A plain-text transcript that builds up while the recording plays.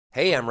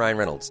Hey, I'm Ryan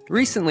Reynolds.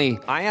 Recently,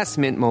 I asked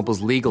Mint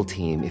Mobile's legal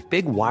team if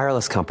big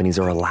wireless companies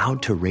are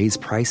allowed to raise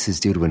prices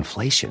due to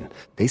inflation.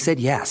 They said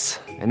yes.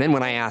 And then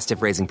when I asked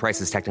if raising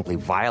prices technically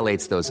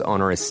violates those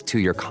onerous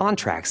two-year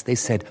contracts, they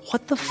said,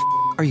 "What the f***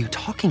 are you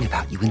talking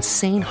about, you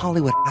insane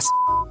Hollywood ass?"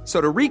 So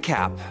to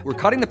recap, we're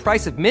cutting the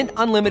price of Mint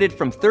Unlimited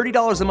from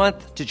 $30 a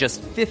month to just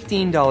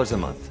 $15 a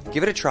month.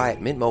 Give it a try at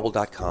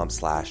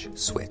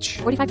mintmobile.com/switch.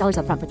 $45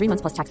 up front for 3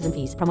 months plus taxes and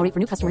fees. Promo rate for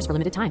new customers for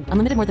limited time.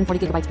 Unlimited more than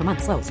 40 gigabytes per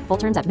month. Slows full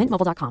terms at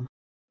mintmobile.com.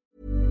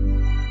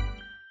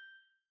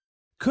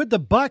 Could the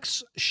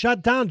Bucs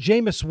shut down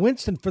Jameis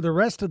Winston for the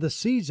rest of the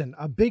season?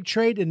 A big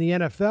trade in the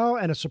NFL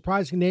and a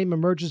surprising name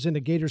emerges in the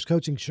Gators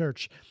coaching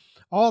search.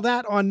 All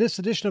that on this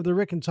edition of the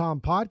Rick and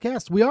Tom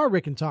podcast. We are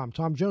Rick and Tom.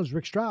 Tom Jones,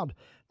 Rick Stroud,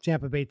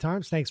 Tampa Bay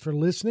Times. Thanks for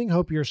listening.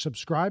 Hope you're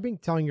subscribing,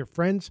 telling your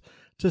friends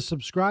to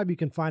subscribe. You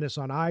can find us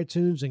on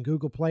iTunes and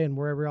Google Play and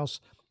wherever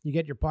else you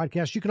get your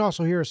podcast. You can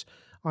also hear us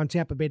on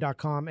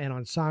TampaBay.com and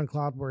on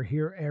SoundCloud. We're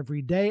here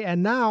every day.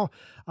 And now,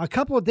 a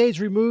couple of days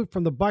removed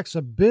from the Bucs'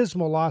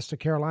 abysmal loss to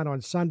Carolina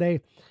on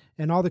Sunday,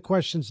 and all the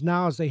questions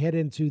now as they head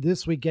into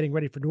this week getting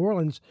ready for New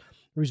Orleans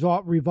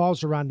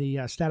revolves around the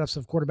status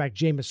of quarterback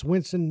Jameis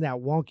Winston, that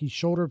wonky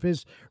shoulder of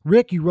his.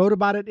 Rick, you wrote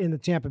about it in the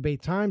Tampa Bay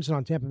Times and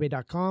on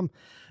TampaBay.com.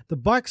 The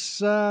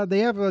Bucs, they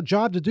have a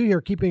job to do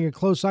here, keeping a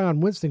close eye on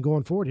Winston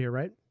going forward here,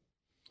 right?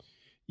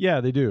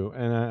 Yeah, they do,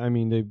 and I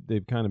mean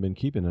they've kind of been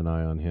keeping an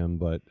eye on him,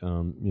 but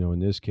in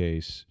this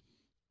case,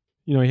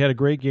 he had a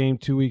great game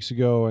 2 weeks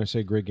ago. I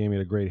say great game, he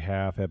had a great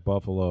half at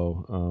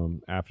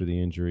Buffalo after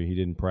the injury. He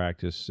didn't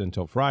practice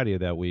until Friday of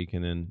that week,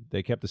 and then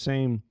they kept the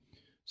same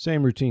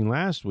routine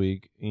last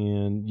week,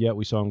 and yet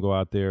we saw him go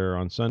out there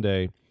on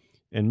Sunday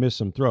and miss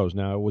some throws.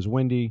 Now, it was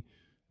windy.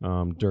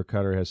 Dirk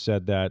Cutter has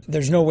said that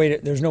there's no way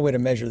to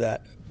measure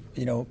that.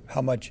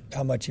 How much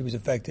he was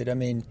affected. I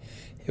mean,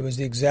 it was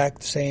the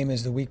exact same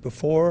as the week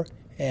before,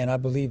 and I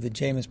believe that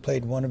Jameis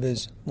played one of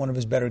his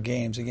better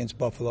games against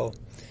Buffalo,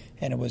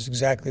 and it was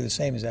exactly the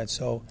same as that.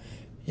 So,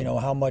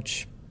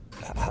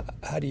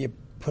 how do you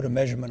put a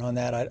measurement on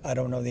that? I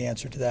don't know the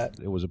answer to that.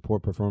 It was a poor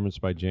performance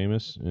by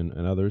Jameis and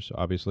others,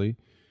 obviously.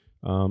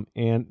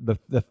 And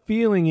the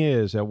feeling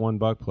is at One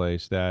Buck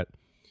Place that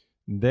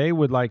they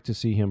would like to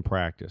see him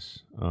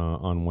practice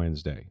on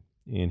Wednesday,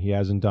 and he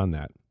hasn't done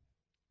that.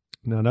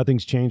 Now,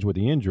 nothing's changed with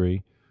the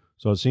injury,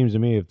 so it seems to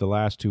me if the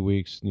last 2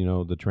 weeks,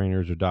 the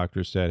trainers or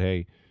doctors said,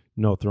 hey,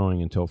 no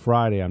throwing until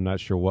Friday, I'm not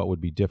sure what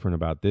would be different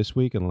about this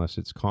week unless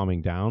it's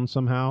calming down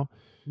somehow.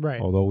 Right.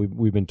 Although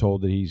we've been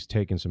told that he's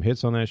taken some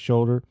hits on that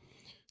shoulder.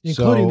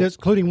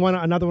 Including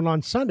another one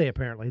on Sunday,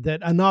 apparently,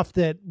 that enough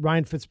that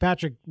Ryan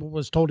Fitzpatrick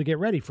was told to get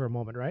ready for a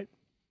moment, right?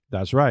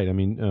 That's right. I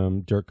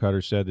mean, Dirk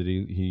Cutter said that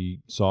he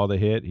saw the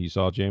hit. He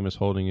saw Jameis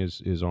holding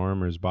his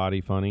arm or his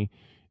body funny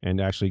and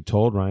actually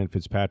told Ryan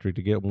Fitzpatrick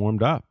to get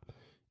warmed up.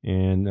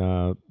 And,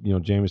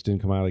 Jameis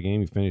didn't come out of the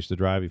game. He finished the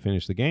drive. He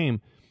finished the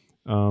game.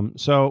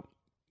 So,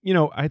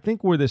 I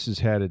think where this is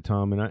headed,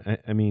 Tom, and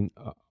I mean,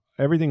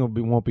 everything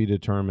won't be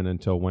determined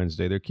until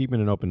Wednesday. They're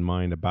keeping an open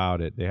mind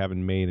about it. They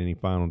haven't made any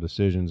final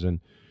decisions. And,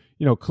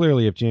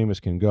 clearly if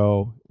Jameis can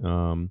go,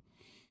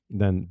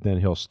 then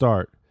he'll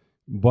start.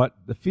 But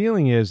the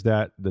feeling is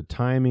that the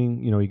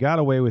timing, he got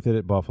away with it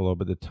at Buffalo,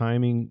 but the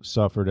timing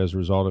suffered as a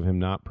result of him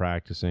not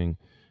practicing.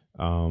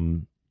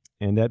 And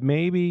that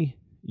maybe,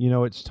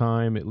 it's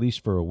time, at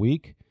least for a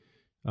week,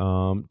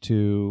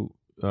 to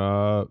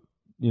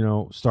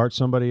start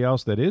somebody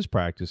else that is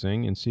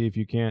practicing and see if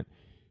you can't,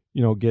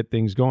 get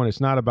things going.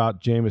 It's not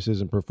about Jameis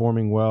isn't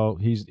performing well.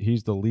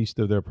 He's the least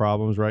of their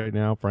problems right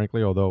now,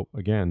 frankly, although,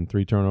 again,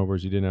 3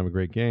 turnovers, he didn't have a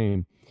great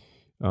game.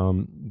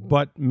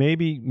 But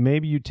maybe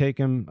you take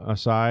him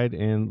aside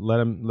and let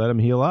him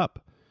heal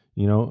up.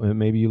 And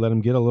maybe you let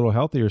him get a little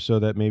healthier so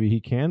that maybe he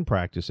can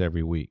practice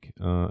every week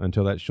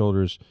until that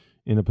shoulder's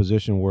in a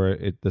position where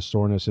the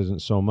soreness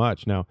isn't so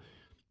much. Now,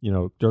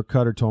 Dirk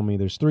Cutter told me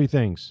there's 3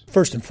 things.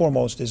 First and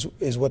foremost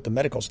is what the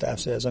medical staff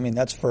says. I mean,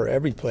 that's for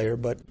every player,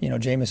 but,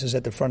 Jameis is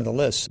at the front of the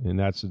list. And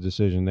that's a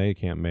decision they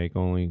can't make.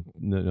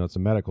 It's a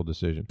medical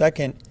decision.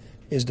 Second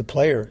is the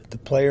player. The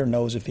player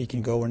knows if he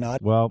can go or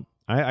not. Well,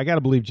 I got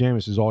to believe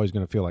Jameis is always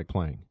going to feel like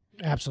playing.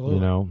 Absolutely.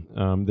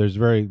 There's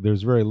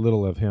very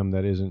little of him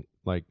that isn't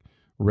like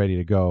ready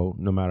to go,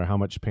 no matter how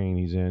much pain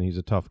he's in. He's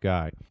a tough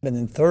guy. And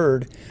then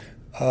third,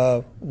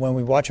 when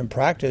we watch them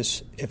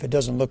practice, if it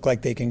doesn't look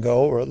like they can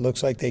go or it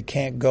looks like they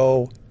can't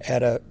go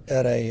at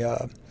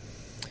a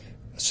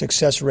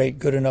success rate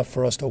good enough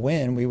for us to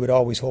win, we would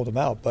always hold them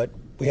out. But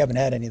we haven't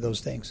had any of those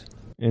things.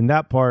 And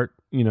that part,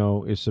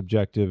 is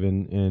subjective,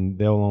 and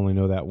they'll only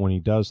know that when he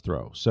does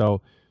throw.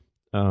 So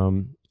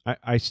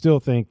I still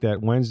think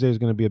that Wednesday is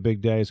going to be a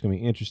big day. It's going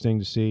to be interesting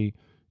to see,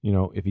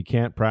 if he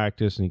can't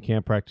practice and he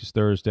can't practice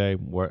Thursday.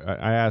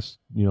 I asked,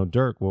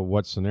 Dirk, well,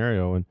 what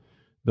scenario? And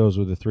those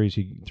were the three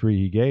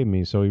he gave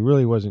me. So he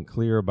really wasn't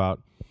clear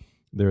about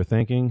their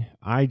thinking.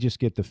 I just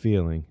get the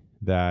feeling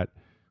that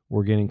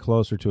we're getting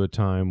closer to a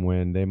time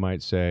when they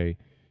might say,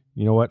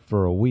 you know what,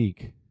 for a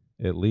week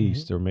at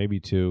least, or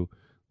maybe 2,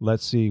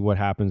 let's see what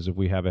happens if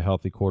we have a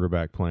healthy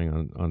quarterback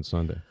playing on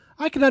Sunday.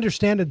 I can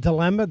understand the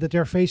dilemma that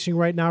they're facing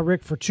right now,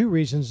 Rick, for two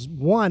reasons.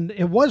 One,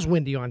 it was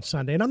windy on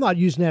Sunday, and I'm not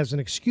using that as an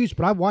excuse,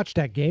 but I watched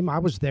that game. I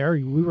was there.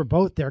 We were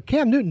both there.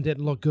 Cam Newton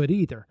didn't look good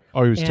either.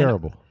 Oh, he was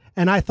terrible.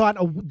 And I thought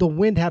the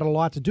wind had a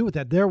lot to do with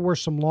that. There were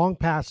some long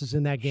passes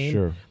in that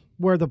game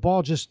where the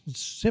ball just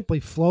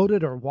simply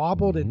floated or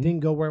wobbled. It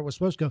didn't go where it was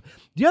supposed to go.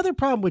 The other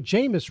problem with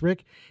Jameis,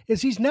 Rick,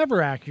 is he's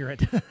never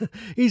accurate.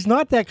 He's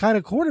not that kind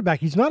of quarterback.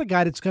 He's not a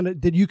guy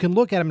that you can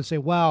look at him and say,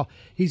 well,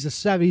 he's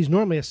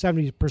normally a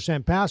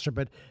 70% passer,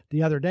 but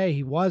the other day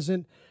he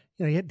wasn't.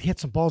 He hit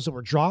some balls that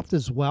were dropped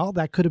as well.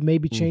 That could have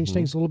maybe changed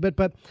things a little bit.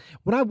 But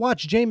when I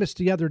watched Jameis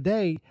the other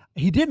day,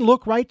 he didn't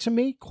look right to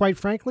me, quite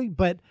frankly,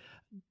 but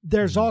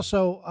there's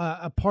also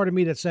a part of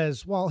me that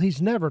says, well,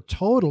 he's never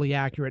totally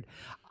accurate.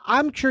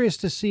 I'm curious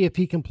to see if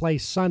he can play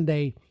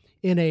Sunday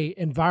in a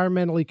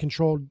environmentally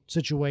controlled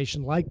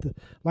situation like the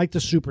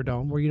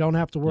Superdome, where you don't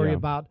have to worry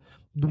about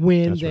the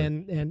wind,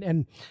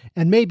 and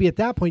maybe at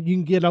that point you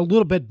can get a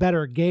little bit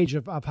better gauge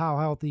of how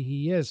healthy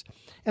he is.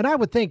 And I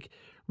would think,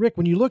 Rick,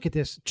 when you look at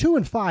this,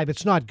 2-5,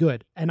 it's not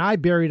good. And I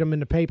buried them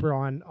in the paper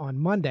on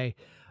Monday,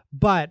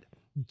 but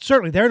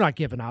certainly they're not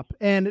giving up,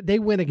 and they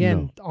win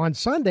again on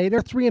Sunday.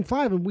 They're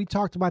 3-5, and we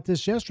talked about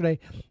this yesterday.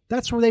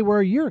 That's where they were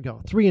a year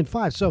ago,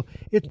 3-5. So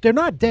they're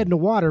not dead in the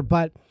water,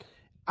 but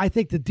I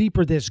think the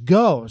deeper this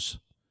goes,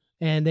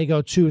 and they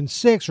go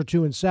 2-6 or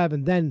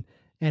 2-7, then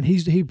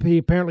he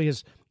apparently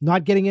is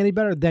not getting any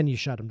better, then you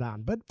shut him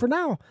down. But for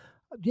now,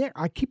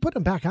 I keep putting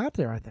him back out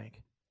there, I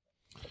think.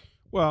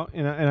 Well,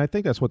 and I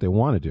think that's what they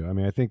want to do. I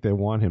mean, I think they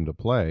want him to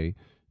play.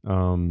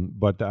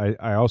 But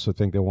I also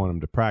think they want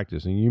him to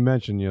practice. And you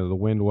mentioned, the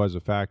wind was a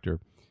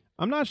factor.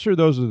 I'm not sure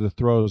those are the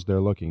throws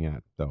they're looking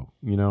at, though.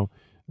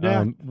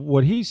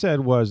 What he said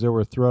was there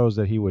were throws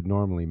that he would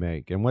normally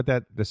make. And what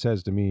that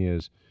says to me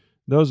is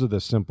those are the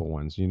simple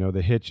ones,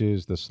 the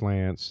hitches, the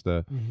slants,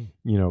 the,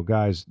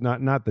 guys,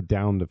 not the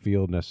down the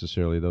field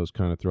necessarily, those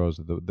kind of throws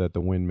that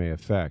the wind may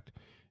affect.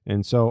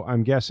 And so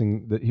I'm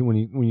guessing that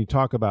when you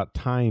talk about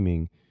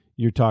timing,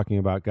 you're talking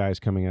about guys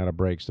coming out of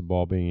breaks, the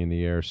ball being in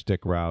the air,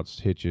 stick routes,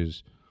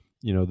 hitches,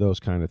 those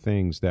kind of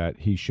things that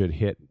he should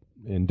hit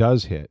and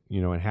does hit,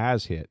 and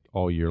has hit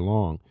all year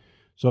long.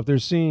 So if they're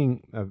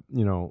seeing,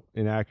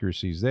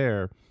 inaccuracies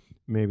there,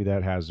 maybe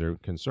that has their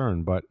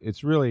concern. But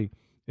it's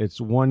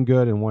one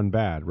good and one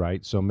bad,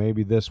 right? So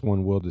maybe this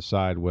one will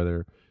decide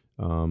whether,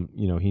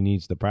 he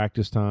needs the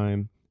practice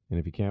time. And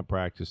if he can't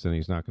practice, then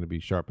he's not going to be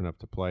sharp enough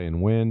to play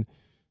and win.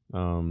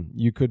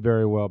 You could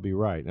very well be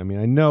right. I mean,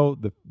 I know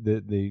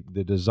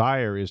the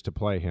desire is to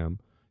play him.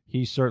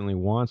 He certainly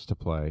wants to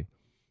play.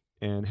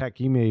 And heck,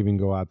 he may even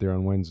go out there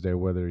on Wednesday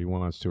whether he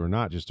wants to or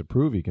not, just to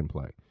prove he can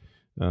play.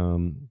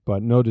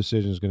 But no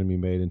decision is going to be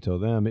made until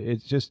then.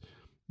 It's just,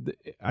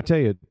 I tell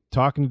you,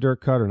 talking to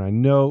Dirk Koetter, and I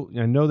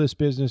know this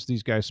business,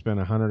 these guys spend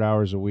 100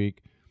 hours a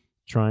week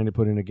trying to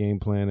put in a game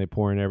plan. They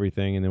pour in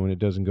everything, and then when it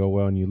doesn't go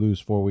well and you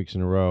lose 4 weeks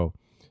in a row,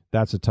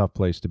 that's a tough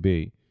place to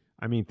be.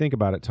 I mean, think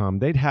about it, Tom.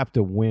 They'd have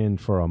to win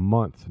for a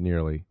month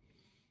nearly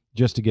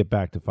just to get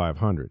back to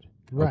 500.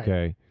 Right.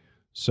 Okay.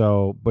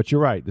 So, but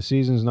you're right. The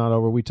season's not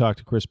over. We talked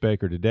to Chris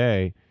Baker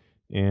today,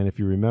 and if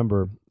you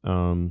remember,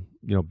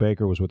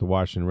 Baker was with the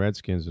Washington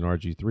Redskins in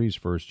RG3's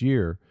first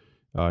year.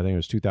 I think it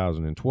was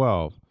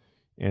 2012.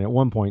 And at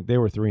one point, they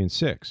were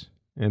 3-6,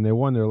 and they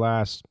won their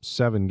last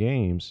 7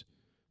 games,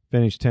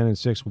 finished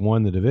 10-6,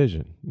 won the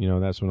division.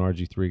 That's when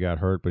RG3 got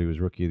hurt, but he was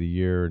Rookie of the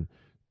Year, and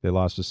they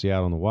lost to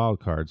Seattle in the wild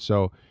card.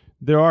 So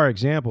there are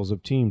examples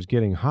of teams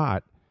getting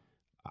hot.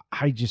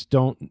 I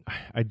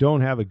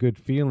don't have a good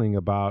feeling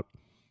about,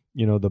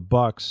 the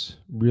Bucs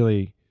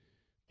really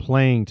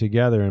playing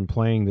together and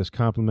playing this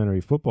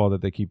complementary football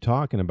that they keep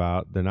talking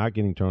about. They're not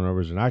getting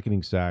turnovers. They're not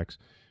getting sacks.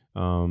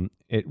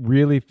 It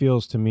really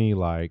feels to me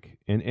like,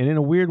 and in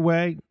a weird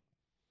way,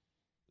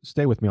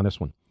 stay with me on this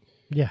one.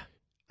 Yeah.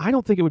 I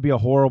don't think it would be a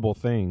horrible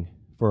thing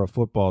for a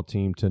football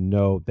team to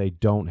know they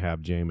don't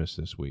have Jameis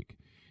this week.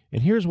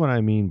 And here's what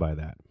I mean by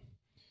that.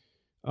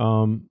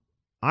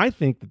 I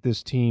think that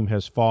this team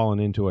has fallen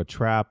into a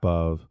trap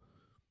of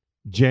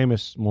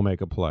Jameis will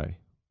make a play.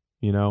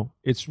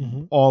 It's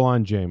all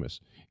on Jameis.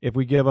 If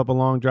we give up a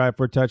long drive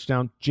for a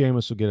touchdown,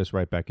 Jameis will get us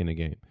right back in the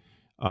game.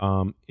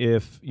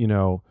 If we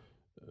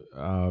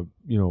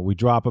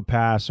drop a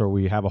pass or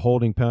we have a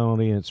holding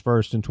penalty and it's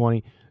 1st and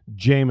 20,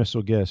 Jameis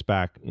will get us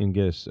back and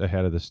get us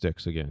ahead of the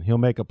sticks again. He'll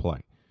make a play.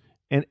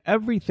 And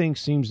everything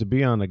seems to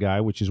be on the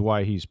guy, which is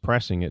why he's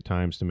pressing at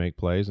times to make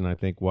plays, and I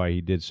think why he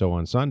did so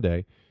on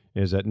Sunday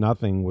is that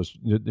nothing was,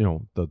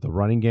 the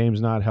running game's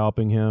not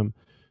helping him,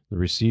 the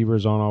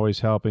receivers aren't always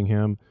helping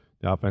him,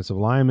 the offensive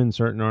linemen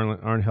certainly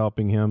aren't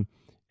helping him.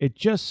 It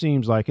just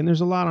seems like, and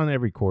there's a lot on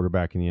every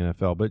quarterback in the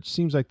NFL, but it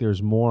seems like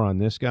there's more on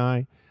this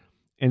guy.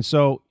 And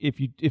so if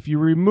you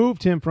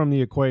removed him from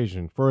the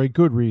equation for a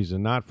good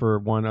reason, not for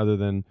one other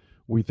than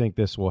we think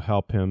this will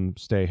help him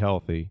stay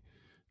healthy,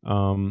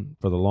 for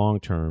the long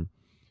term.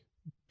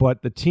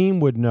 But the team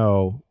would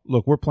know,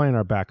 look, we're playing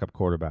our backup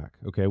quarterback.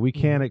 Okay, we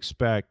can't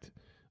expect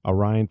a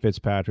Ryan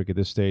Fitzpatrick at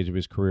this stage of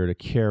his career to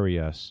carry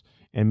us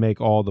and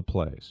make all the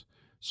plays.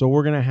 So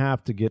we're going to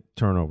have to get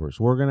turnovers.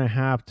 We're going to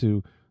have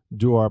to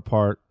do our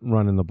part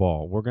running the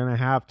ball. We're going to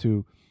have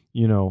to,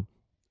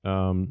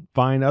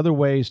 find other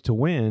ways to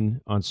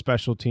win on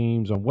special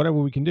teams, on whatever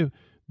we can do,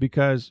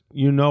 because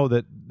you know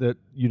that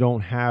you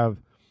don't have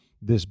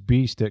this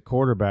beast at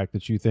quarterback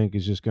that you think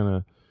is just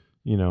going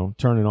to,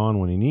 turn it on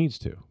when he needs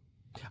to.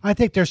 I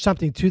think there's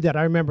something to that.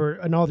 I remember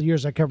in all the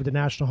years I covered the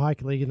National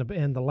Hockey League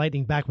and the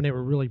Lightning, back when they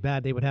were really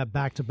bad, they would have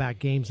back-to-back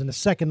games, and the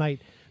second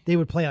night they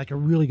would play like a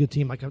really good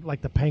team,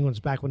 like the Penguins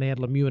back when they had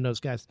Lemieux and those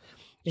guys.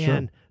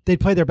 And Sure. they'd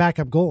play their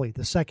backup goalie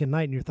the second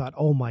night, and you thought,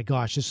 oh my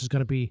gosh, this is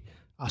going to be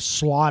a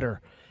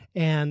slaughter.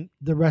 And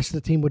the rest of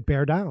the team would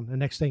bear down. The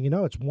next thing you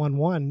know, it's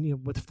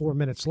 1-1 with 4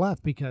 minutes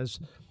left because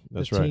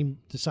That's the right. team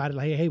decided,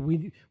 hey,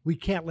 we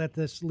can't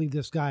leave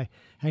this guy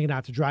hanging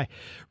out to dry.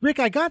 Rick,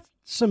 I got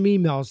some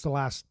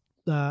emails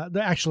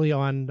actually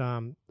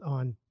on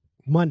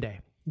Monday.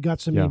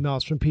 Got some Yeah,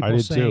 emails from I people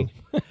did saying,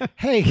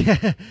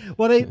 hey,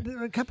 well,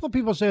 a couple of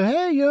people say,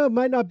 hey, it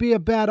might not be a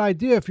bad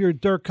idea if you're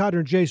Dirk Cutter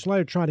and Jason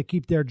Leiter trying to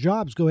keep their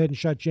jobs. Go ahead and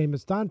shut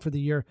Jameis down for the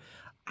year.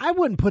 I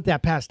wouldn't put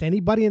that past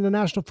anybody in the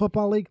National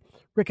Football League.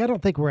 Rick, I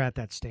don't think we're at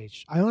that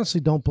stage. I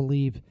honestly don't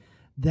believe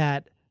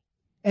that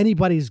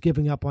anybody's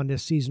giving up on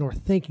this season or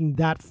thinking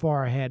that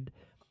far ahead.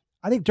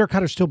 I think Dirk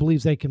Cutter still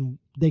believes they can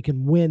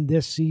win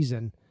this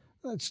season.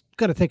 It's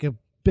going to take a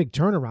big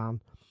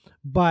turnaround,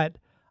 but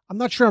I'm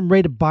not sure I'm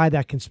ready to buy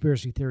that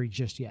conspiracy theory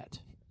just yet.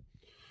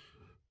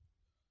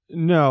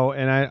 No,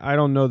 and I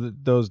don't know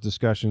that those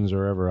discussions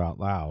are ever out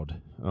loud.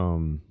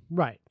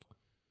 Right.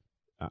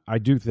 I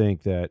do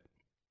think that,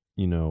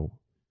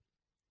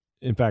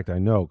 in fact, I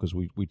know because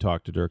we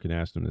talked to Dirk and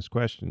asked him this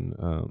question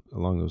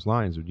along those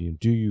lines.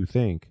 Do you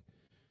think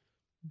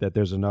that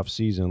there's enough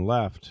season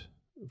left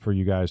for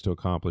you guys to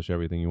accomplish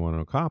everything you want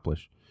to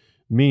accomplish?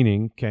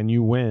 Meaning, can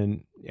you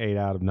win 8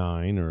 out of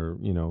 9 or,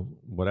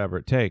 whatever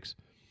it takes?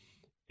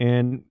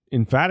 And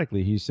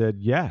emphatically, he said,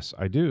 yes,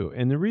 I do.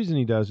 And the reason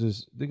he does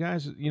is the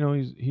guy's,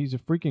 he's a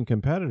freaking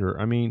competitor.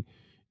 I mean,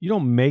 you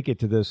don't make it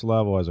to this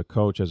level as a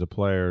coach, as a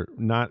player,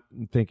 not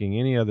thinking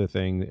any other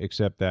thing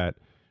except that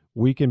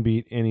we can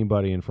beat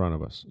anybody in front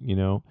of us,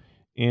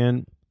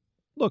 And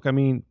look, I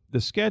mean,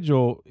 the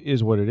schedule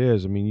is what it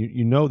is. I mean,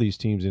 you know these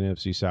teams in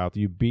NFC South.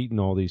 You've beaten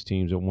all these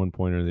teams at one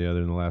point or the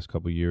other in the last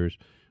couple of years,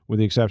 with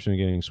the exception of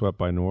getting swept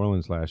by New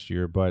Orleans last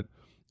year. But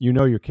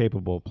you're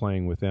capable of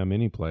playing with them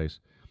any place.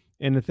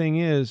 And the thing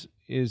is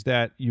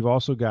that you've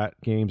also got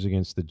games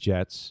against the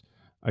Jets,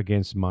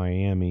 against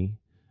Miami,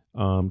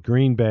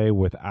 Green Bay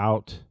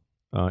without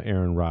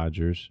Aaron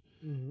Rodgers.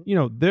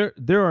 Mm-hmm.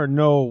 There are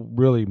no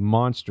really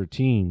monster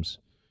teams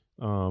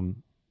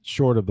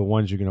short of the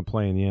ones you're going to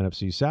play in the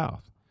NFC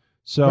South.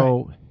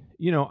 So,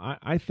 right.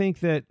 I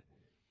think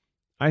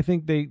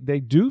they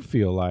do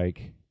feel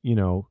like,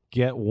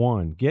 get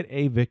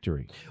a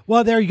victory.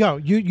 Well, there you go.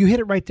 You hit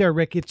it right there,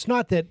 Rick. It's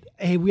not that,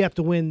 hey, we have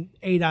to win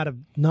 8 out of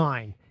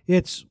 9.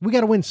 It's we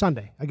got to win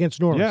Sunday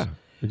against New Orleans. Yeah,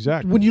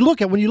 exactly. When you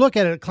look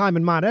at it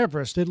climbing Mount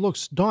Everest, it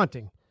looks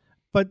daunting.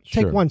 But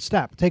take Sure. one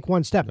step. Take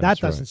one step. That's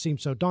that doesn't right. seem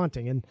so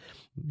daunting, and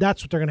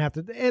that's what they're going to have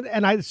to.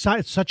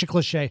 It's such a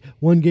cliche.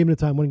 One game at a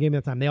time. One game at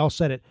a time. They all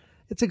said it.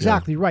 It's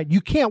exactly right.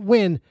 You can't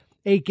win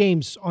 8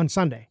 games on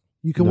Sunday.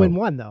 You can win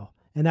 1 though,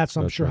 and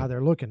I'm sure right. how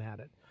they're looking at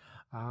it.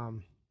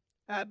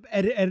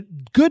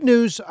 And good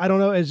news. I don't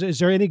know. Is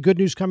there any good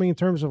news coming in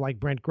terms of like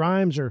Brent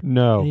Grimes or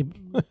No. any...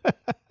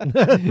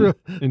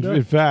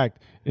 In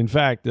fact,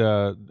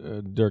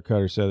 Dirk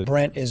Cutter said that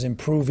Brent is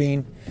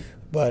improving,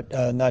 but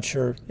not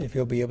sure if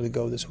he'll be able to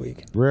go this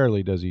week.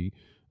 rarely does he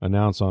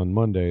announce on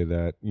Monday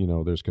that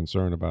there's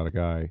concern about a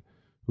guy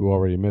who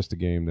already missed a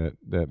game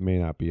that may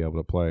not be able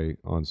to play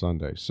on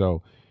Sunday.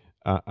 So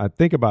I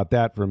think about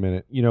that for a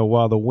minute.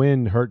 While the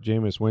win hurt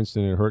Jameis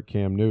Winston and hurt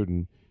Cam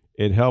Newton,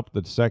 it helped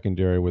the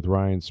secondary with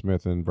Ryan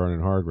Smith and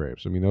Vernon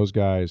Hargraves. I mean, those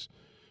guys,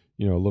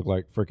 look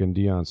like frickin'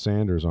 Deion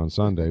Sanders on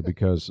Sunday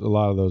because a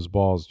lot of those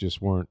balls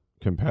just weren't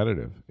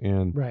competitive.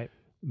 And right.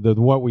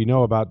 What we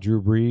know about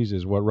Drew Brees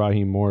is what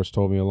Raheem Morris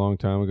told me a long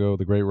time ago,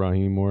 the great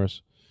Raheem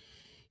Morris.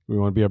 We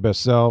want to be our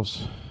best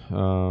selves.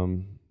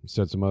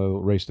 Said some other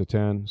race to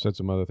 10, said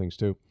some other things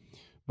too.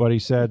 But he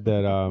said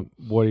that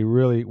what he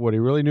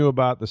really knew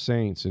about the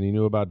Saints and he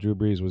knew about Drew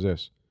Brees was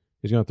this.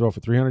 He's going to throw for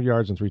 300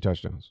 yards and 3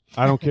 touchdowns.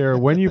 I don't care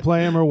when you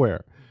play him or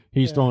where.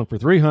 He's throwing for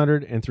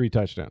 300 and 3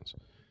 touchdowns.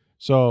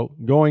 So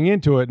going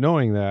into it,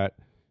 knowing that,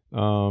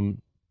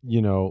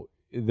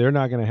 they're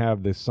not going to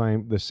have the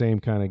same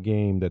kind of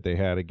game that they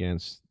had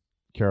against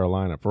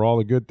Carolina. For all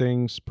the good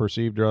things,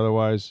 perceived or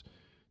otherwise,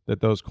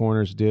 that those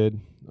corners did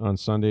on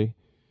Sunday,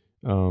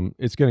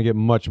 it's going to get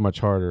much, much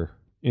harder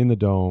in the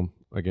Dome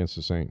against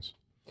the Saints.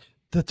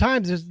 The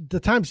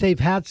times they've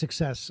had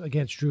success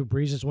against Drew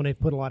Brees is when they've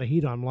put a lot of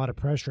heat on him, a lot of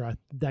pressure.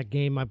 That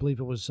game, I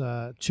believe it was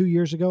 2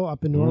 years ago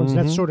up in New Orleans.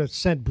 Mm-hmm. That sort of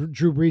sent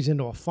Drew Brees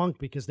into a funk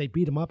because they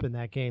beat him up in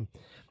that game,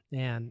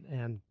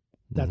 and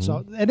that's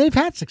all. And they've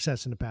had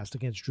success in the past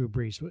against Drew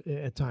Brees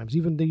at times,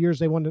 even the years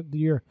they won the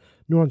year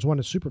New Orleans won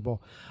the Super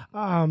Bowl.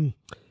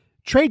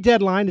 Trade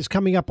deadline is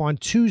coming up on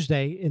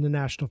Tuesday in the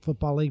National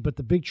Football League, but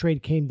the big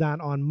trade came down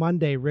on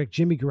Monday, Rick.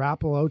 Jimmy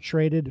Garoppolo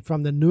traded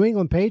from the New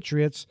England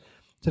Patriots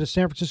to the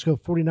San Francisco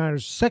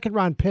 49ers,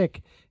 second-round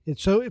pick.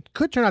 So it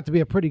could turn out to be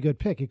a pretty good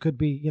pick. It could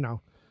be,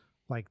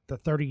 like the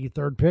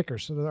 33rd pick or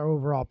so, the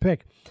overall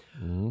pick.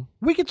 Mm-hmm.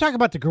 We can talk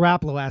about the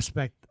Garoppolo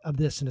aspect of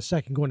this in a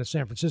second, going to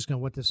San Francisco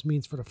and what this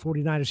means for the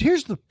 49ers.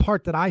 Here's the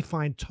part that I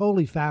find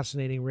totally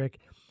fascinating, Rick.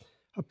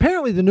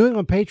 Apparently, the New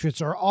England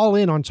Patriots are all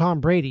in on Tom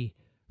Brady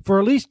for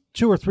at least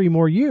 2 or 3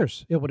 more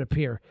years, it would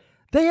appear.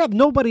 They have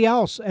nobody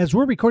else. As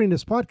we're recording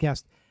this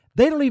podcast,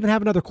 they don't even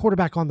have another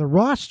quarterback on the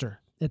roster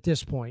at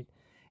this point.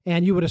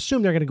 And you would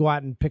assume they're going to go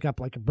out and pick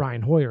up like a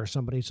Brian Hoyer or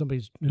somebody who's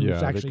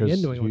actually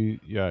in New England.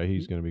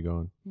 He's going to be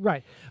going.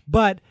 Right.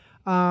 But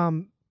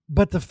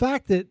the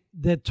fact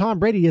that Tom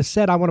Brady has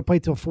said, I want to play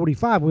till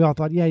 45, we all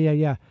thought,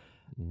 yeah.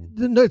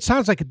 It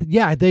sounds like,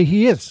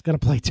 he is going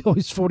to play till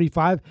he's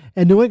 45,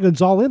 and New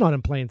England's all in on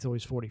him playing till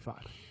he's 45.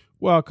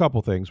 Well, a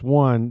couple things.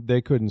 One,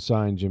 they couldn't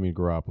sign Jimmy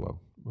Garoppolo.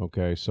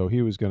 Okay, so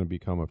he was going to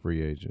become a free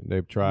agent.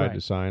 They've tried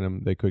to sign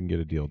him. They couldn't get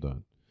a deal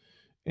done.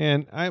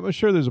 And I'm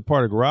sure there's a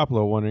part of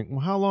Garoppolo wondering, well,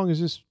 how long is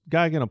this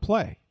guy going to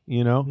play? I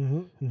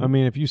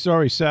mean, if you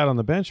already sat on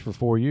the bench for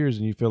 4 years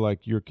and you feel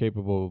like you're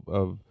capable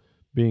of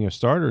being a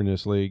starter in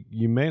this league,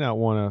 you may not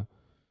want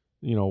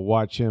to,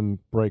 watch him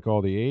break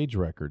all the age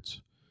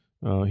records.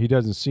 He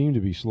doesn't seem to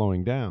be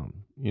slowing down,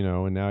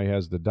 and now he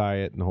has the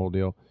diet and the whole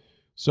deal.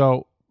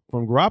 So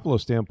from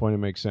Garoppolo's standpoint, it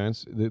makes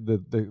sense.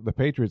 The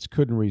Patriots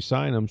couldn't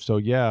re-sign him, so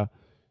they're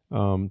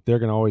going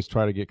to always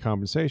try to get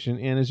compensation.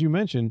 And as you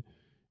mentioned,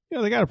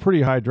 they got a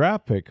pretty high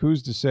draft pick.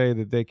 Who's to say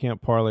that they can't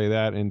parlay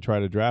that and try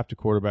to draft a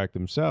quarterback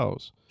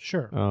themselves?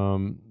 Sure.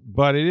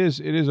 But it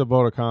is a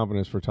vote of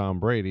confidence for Tom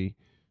Brady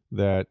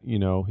that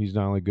he's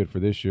not only good for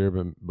this year,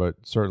 but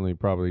certainly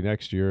probably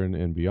next year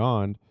and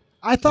beyond.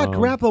 I thought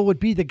Garoppolo would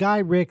be the guy,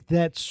 Rick,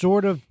 that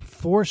sort of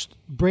forced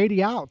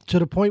Brady out to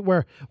the point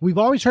where we've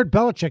always heard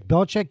Belichick.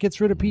 Belichick gets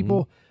rid of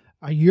people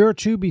a year or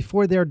two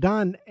before they're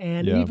done,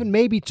 and even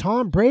maybe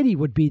Tom Brady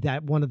would be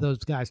that one of those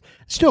guys.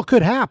 Still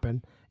could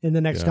happen in the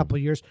next couple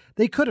of years.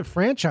 They could have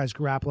franchised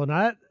Garoppolo.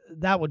 Now,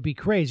 that would be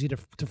crazy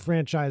to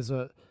franchise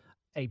a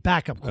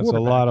backup quarterback. That's a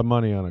lot of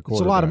money on a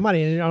quarterback. It's a lot of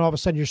money, and all of a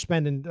sudden you're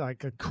spending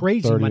like a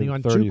crazy money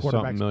on 2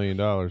 quarterbacks. $30 million.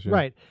 Yeah.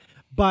 Right.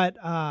 But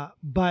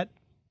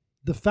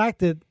the fact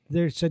that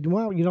they said,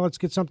 well, let's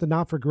get something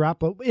now for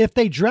Garoppolo. If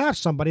they draft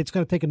somebody, it's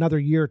going to take another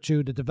year or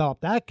two to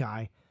develop that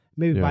guy,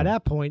 maybe by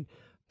that point.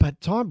 But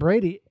Tom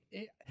Brady,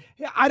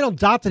 I don't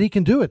doubt that he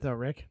can do it, though,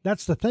 Rick.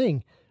 That's the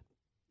thing.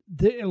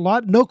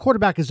 No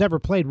quarterback has ever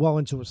played well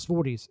into his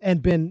 40s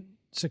and been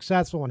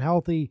successful and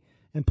healthy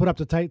and put up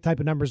the type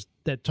of numbers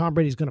that Tom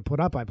Brady's going to put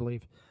up, I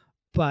believe.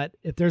 But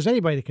if there's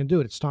anybody that can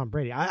do it, it's Tom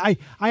Brady. I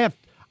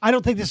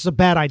don't think this is a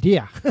bad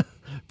idea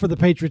for the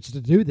Patriots to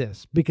do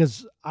this,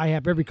 because I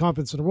have every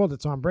confidence in the world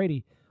that Tom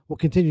Brady will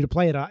continue to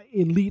play at an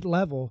elite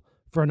level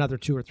for another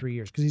 2 or 3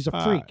 years because he's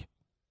a freak.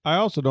 I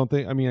also don't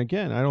think. I mean,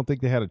 again, I don't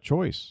think they had a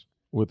choice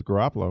with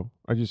Garoppolo.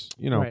 I just,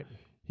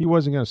 he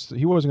wasn't going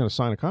to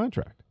sign a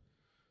contract.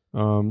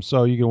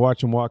 So you can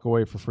watch him walk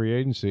away for free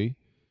agency,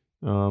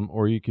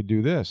 or you could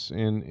do this.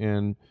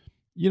 And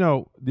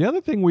the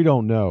other thing we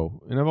don't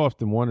know, and I've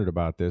often wondered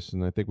about this,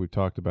 and I think we've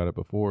talked about it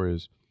before,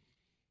 is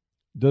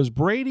does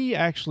Brady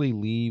actually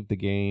leave the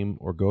game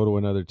or go to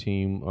another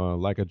team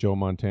like a Joe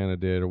Montana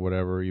did or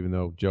whatever, even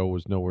though Joe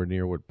was nowhere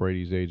near what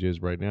Brady's age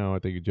is right now? I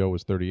think Joe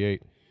was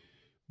 38.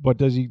 But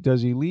does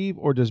he leave,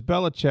 or does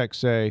Belichick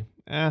say,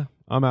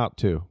 I'm out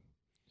too?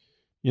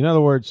 In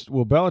other words,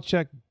 will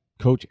Belichick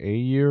coach a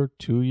year,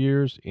 2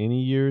 years,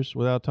 any years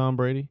without Tom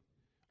Brady?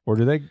 Or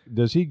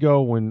does he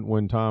go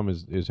when Tom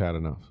is had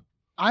enough?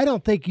 I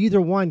don't think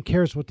either one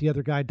cares what the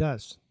other guy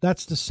does.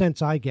 That's the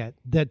sense I get,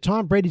 that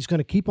Tom Brady's going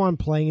to keep on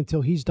playing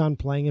until he's done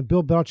playing, and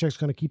Bill Belichick's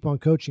going to keep on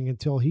coaching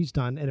until he's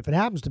done. And if it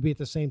happens to be at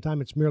the same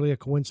time, it's merely a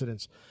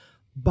coincidence.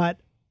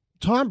 But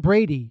Tom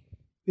Brady,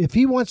 if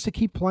he wants to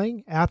keep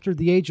playing after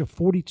the age of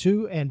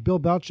 42 and Bill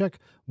Belichick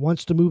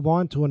wants to move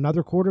on to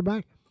another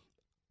quarterback,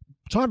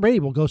 Tom Brady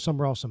will go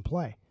somewhere else and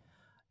play.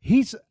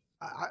 He's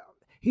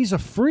a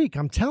freak,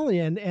 I'm telling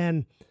you,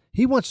 and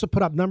he wants to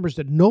put up numbers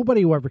that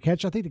nobody will ever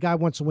catch. I think the guy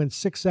wants to win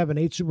 6, 7,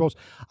 8 Super Bowls.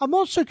 I'm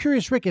also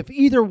curious, Rick, if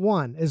either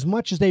one, as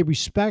much as they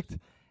respect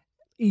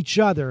each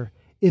other,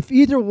 if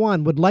either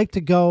one would like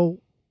to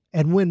go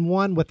and win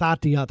one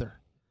without the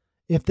other.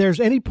 If there's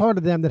any part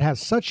of them that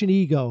has such an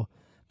ego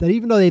that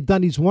even though they've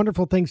done these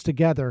wonderful things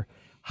together,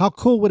 how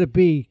cool would it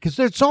be? Because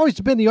there's always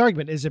been the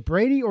argument, is it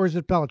Brady or is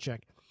it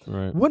Belichick?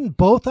 Right. Wouldn't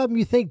both of them,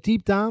 you think,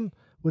 deep down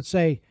would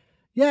say,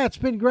 yeah, it's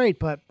been great,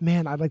 but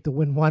man, I'd like to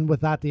win one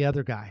without the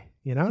other guy.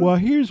 Well,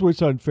 here's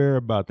what's unfair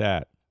about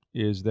that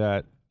is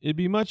that it'd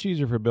be much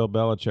easier for Bill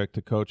Belichick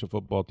to coach a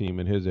football team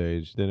at his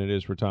age than it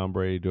is for Tom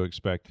Brady to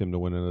expect him to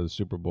win another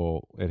Super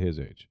Bowl at his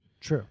age.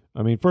 True.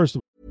 I mean, first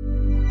of all,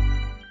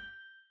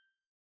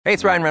 Hey,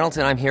 it's Ryan Reynolds,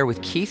 and I'm here with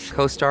Keith,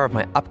 co-star of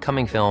my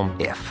upcoming film,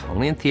 If,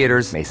 only in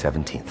theaters May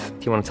 17th.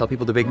 Do you want to tell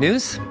people the big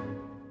news?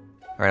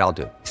 All right, I'll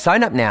do it.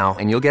 Sign up now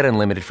and you'll get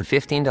unlimited for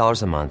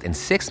 $15 a month and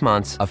 6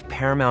 months of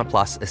Paramount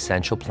Plus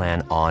Essential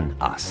Plan on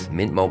us.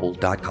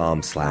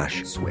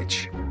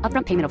 mintmobile.com/switch.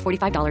 Upfront payment of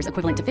 $45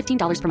 equivalent to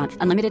 $15 per month.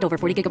 Unlimited over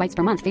 40 gigabytes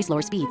per month. Face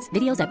lower speeds.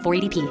 Videos at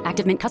 480p.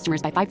 Active Mint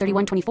customers by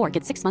 531.24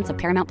 get 6 months of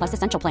Paramount Plus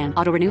Essential Plan.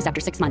 Auto renews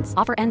after 6 months.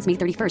 Offer ends May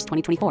 31st,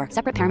 2024.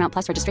 Separate Paramount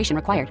Plus registration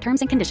required.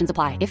 Terms and conditions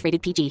apply if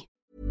rated PG.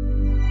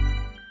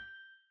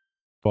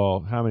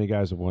 Well, how many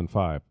guys have won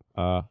 5?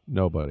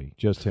 Nobody.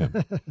 Just him.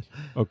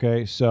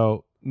 Okay,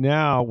 so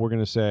now we're going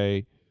to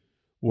say,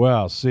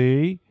 well,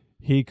 see,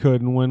 he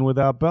couldn't win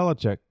without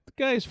Belichick. The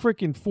guy's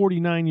freaking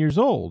 49 years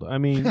old. I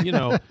mean,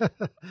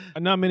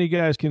 not many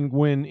guys can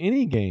win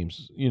any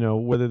games,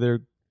 whether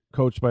they're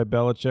coached by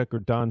Belichick or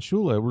Don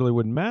Shula. It really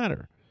wouldn't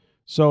matter.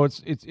 So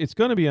it's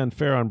going to be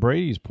unfair on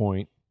Brady's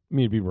point. I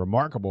mean, it'd be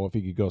remarkable if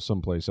he could go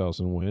someplace else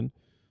and win.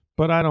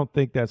 But I don't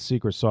think that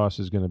secret sauce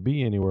is going to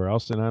be anywhere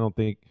else, and I don't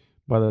think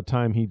by the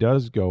time he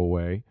does go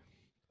away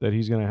that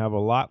he's going to have a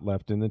lot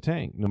left in the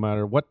tank, no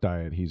matter what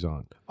diet he's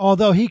on.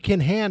 Although he can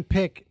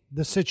handpick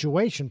the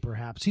situation,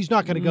 perhaps. He's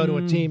not going to go to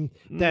a team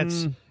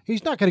that's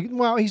he's not going to.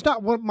 Well, he's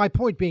not. Well, my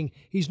point being,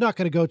 he's not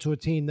going to go to a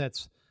team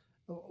that's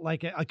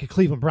like a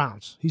Cleveland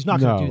Browns. He's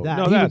not going to do that.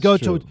 No,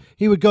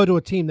 he would go to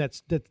a team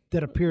that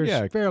appears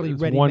fairly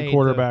ready-made. One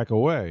quarterback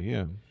away.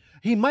 Yeah,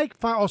 he might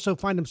also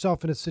find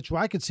himself in a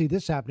situation. I could see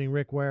this happening,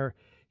 Rick, where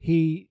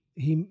he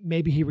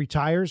maybe he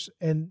retires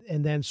and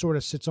then sort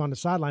of sits on the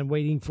sideline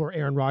waiting for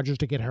Aaron Rodgers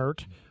to get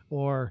hurt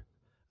or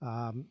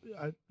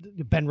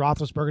Ben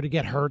Roethlisberger to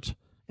get hurt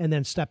and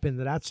then step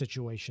into that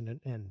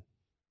situation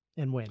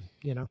and win.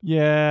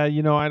 Yeah,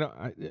 I don't.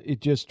 It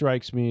just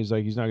strikes me as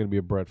like he's not going to be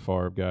a Brett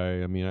Favre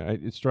guy. I mean,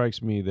 it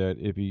strikes me that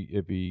if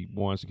he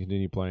wants to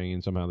continue playing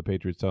and somehow the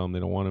Patriots tell him they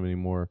don't want him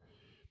anymore,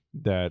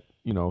 that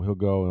he'll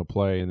go and he'll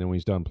play, and then when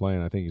he's done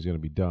playing, I think he's going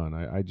to be done.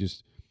 I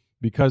just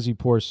because he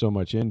pours so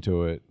much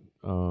into it.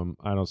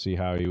 I don't see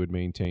how he would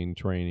maintain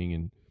training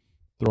and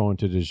throwing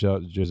to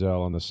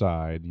Giselle on the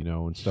side,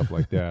 and stuff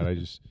like that.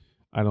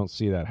 I don't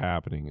see that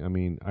happening. I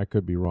mean, I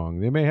could be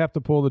wrong. They may have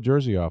to pull the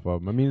jersey off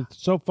of him. I mean,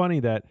 it's so funny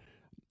that,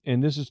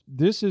 and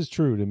this is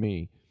true to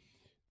me.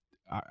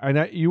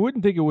 You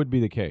wouldn't think it would be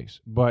the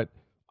case, but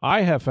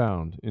I have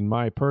found in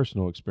my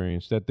personal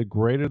experience that the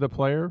greater the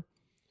player,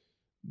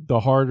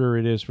 the harder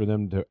it is for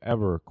them to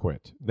ever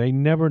quit. They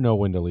never know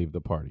when to leave the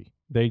party.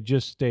 They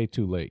just stay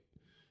too late.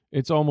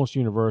 It's almost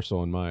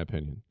universal, in my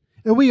opinion.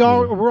 And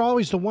we're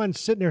always the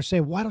ones sitting there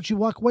saying, "Why don't you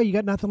walk away? You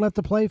got nothing left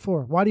to play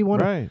for. Why do you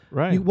want to?"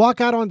 Right. You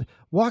walk out on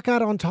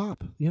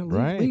top.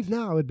 Right. Leave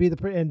now. It'd be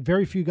and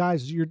very few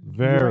guys.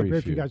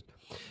 Very few guys.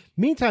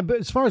 Meantime, but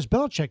as far as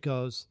Belichick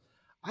goes,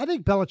 I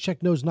think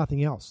Belichick knows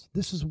nothing else.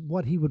 This is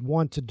what he would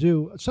want to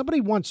do.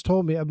 Somebody once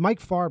told me, Mike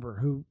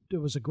Farber, who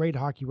was a great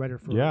hockey writer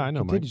for I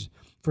know Mike.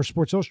 For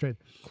Sports Illustrated.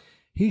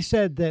 He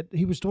said that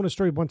he was doing a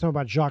story one time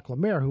about Jacques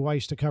Lemaire, who I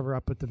used to cover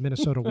up at the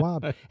Minnesota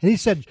Wild. And he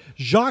said,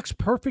 Jacques'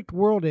 perfect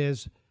world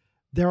is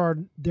there are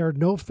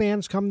no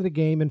fans coming to the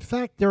game. In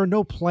fact, there are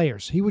no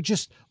players. He would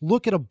just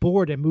look at a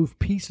board and move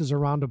pieces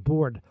around a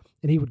board,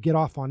 and he would get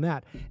off on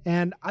that.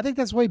 And I think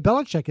that's the way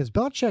Belichick is.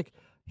 Belichick,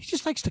 he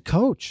just likes to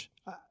coach.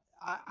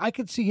 I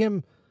could see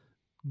him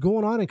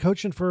going on and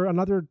coaching for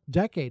another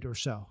decade or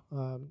so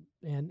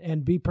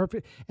and be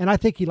perfect. And I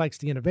think he likes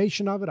the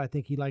innovation of it. I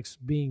think he likes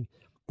being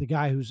the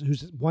guy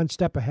who's one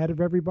step ahead of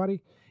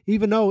everybody,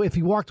 even though if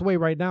he walked away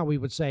right now, we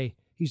would say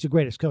he's the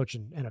greatest coach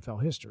in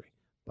NFL history.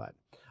 But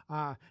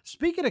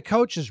speaking of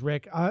coaches,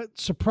 Rick, a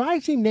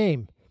surprising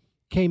name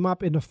came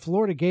up in the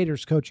Florida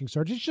Gators coaching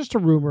search. It's just a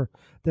rumor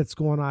that's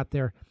going out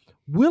there.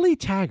 Willie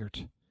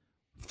Taggart,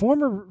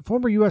 former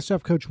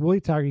USF coach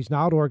Willie Taggart, he's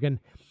now at Oregon.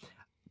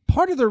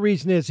 Part of the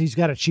reason is he's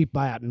got a cheap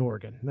buyout in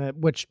Oregon,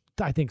 which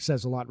I think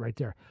says a lot right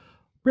there.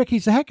 Rick,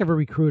 he's a heck of a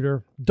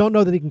recruiter. Don't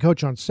know that he can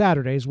coach on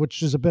Saturdays,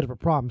 which is a bit of a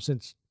problem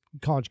since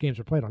college games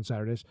are played on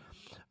Saturdays.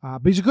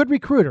 But he's a good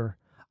recruiter.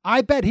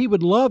 I bet he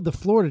would love the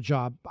Florida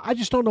job. I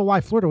just don't know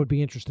why Florida would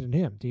be interested in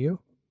him. Do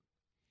you?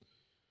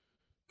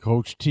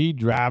 Coach T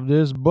drive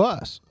this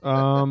bus.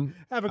 Have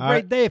a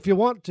great day if you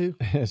want to.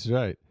 That's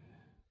right.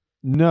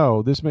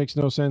 No, this makes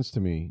no sense to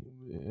me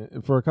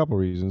for a couple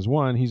reasons.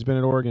 One, he's been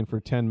at Oregon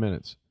for 10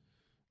 minutes.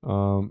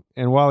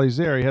 And while he's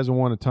there, he hasn't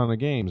won a ton of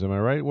games. Am I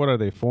right? What are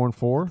they,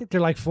 4-4? I think they're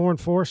like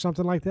 4-4,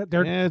 something like that.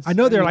 I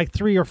know they're like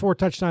 3 or 4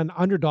 touchdown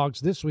underdogs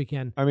this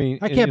weekend. I mean,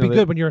 that can't be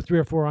good when you're a 3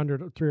 or 4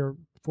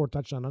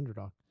 touchdown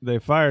underdog. They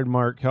fired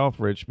Mark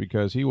Helfrich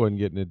because he wasn't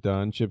getting it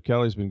done. Chip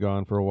Kelly's been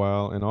gone for a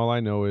while, and all I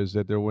know is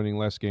that they're winning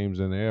less games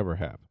than they ever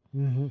have.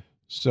 Mm-hmm.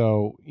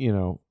 So,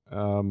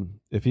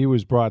 if he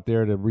was brought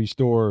there to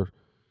restore,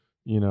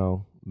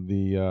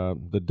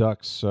 the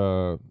Ducks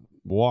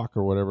walk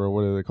or whatever,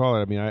 what do they call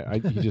it? I mean,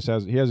 he just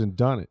hasn't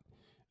done it.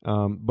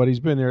 But he's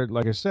been there,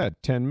 like I said,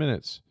 10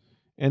 minutes.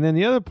 And then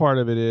the other part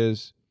of it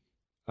is,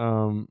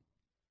 other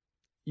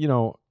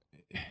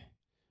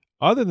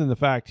than the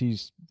fact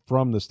he's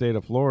from the state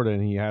of Florida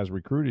and he has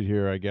recruited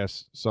here, I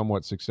guess,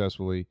 somewhat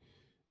successfully,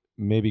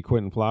 maybe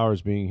Quentin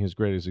Flowers being his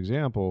greatest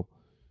example,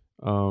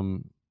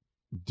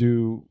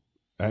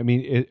 I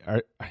mean,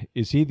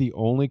 is he the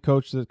only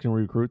coach that can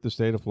recruit the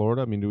state of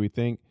Florida? I mean, do we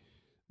think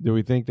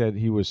that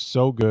he was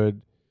so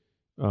good?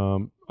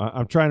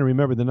 I'm trying to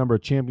remember the number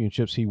of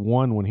championships he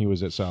won when he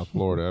was at South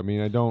Florida. I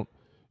mean, I don't,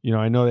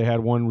 I know they had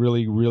one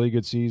really, really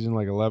good season,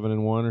 like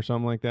 11-1 or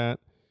something like that,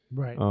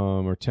 right?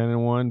 Or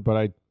 10-1, but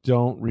I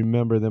don't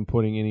remember them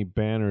putting any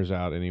banners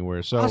out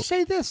anywhere. So I'll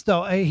say this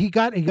though, he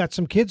got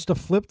some kids to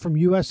flip from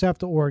USF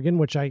to Oregon,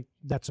 which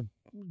that's a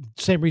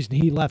same reason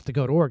he left to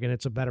go to Oregon.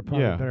 It's a better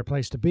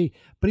place to be.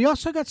 But he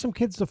also got some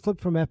kids to flip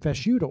from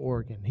FSU to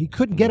Oregon. He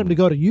couldn't get them to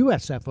go to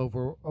USF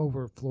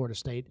over Florida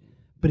State,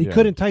 but he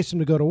could entice them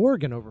to go to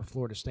Oregon over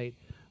Florida State,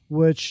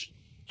 which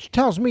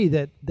tells me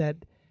that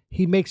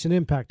he makes an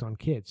impact on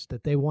kids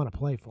that they want to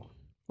play for.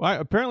 Well,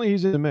 apparently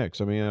he's in the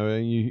mix. I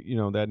mean, you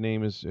know that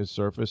name is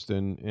surfaced,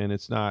 and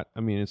it's not.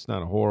 I mean, it's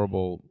not a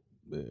horrible.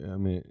 I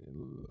mean,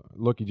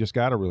 look, he just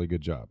got a really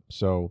good job,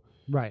 so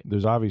right.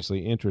 There's obviously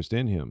interest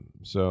in him.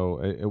 So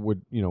it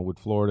would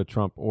Florida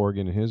trump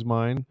Oregon in his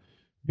mind?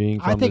 Being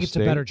from I think the it's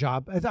state? a better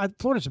job.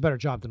 Florida's a better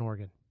job than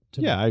Oregon.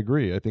 Yeah, I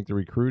agree. I think the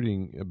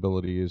recruiting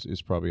ability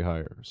is probably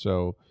higher.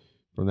 So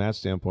from that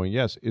standpoint,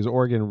 yes. Is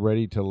Oregon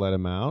ready to let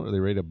him out? Are they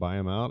ready to buy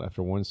him out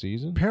after one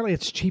season? Apparently,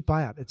 it's a cheap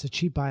buyout. It's a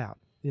cheap buyout.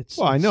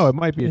 I know it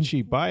might be a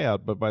cheap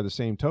buyout, but by the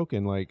same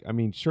token,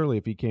 surely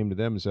if he came to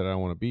them and said, "I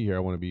don't want to be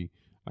here.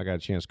 I got a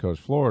chance to coach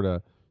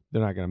Florida,"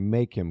 they're not going to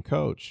make him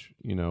coach,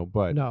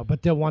 But no,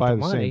 but they'll want by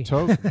the same money.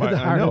 token,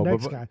 I know,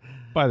 next but guy.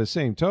 by the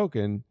same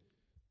token,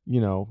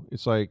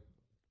 it's like,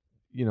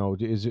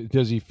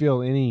 does he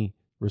feel any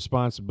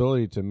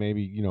responsibility to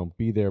maybe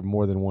be there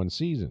more than one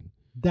season?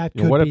 That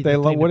could what be if they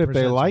the thing what that if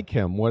they presents like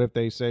him? What if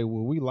they say,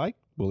 well, we like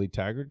Willie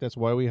Taggart, that's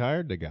why we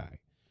hired the guy.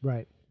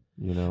 Right.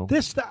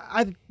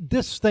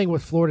 This thing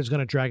with Florida is going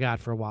to drag out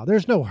for a while.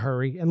 There's no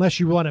hurry unless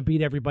you want to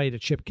beat everybody to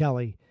Chip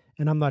Kelly,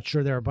 and I'm not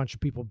sure there are a bunch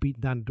of people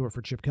beating down the door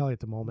for Chip Kelly at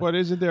the moment. But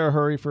isn't there a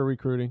hurry for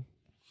recruiting?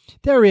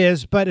 There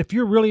is, but if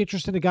you're really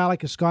interested in a guy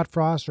like a Scott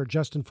Frost or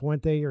Justin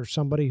Fuente or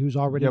somebody who's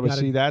already got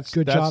a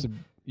good job,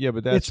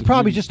 it's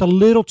probably just a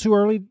little too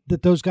early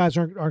that those guys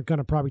aren't going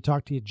to probably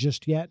talk to you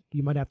just yet.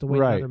 You might have to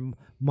wait another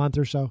month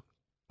or so.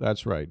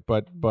 That's right,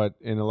 but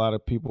and a lot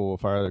of people will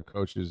fire their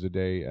coaches the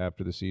day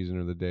after the season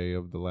or the day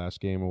of the last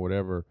game or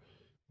whatever.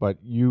 But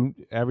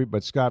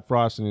Scott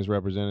Frost and his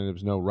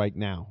representatives know right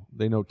now.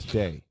 They know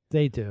today.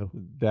 They do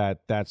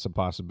that's a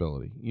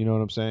possibility. You know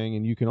what I'm saying?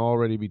 And you can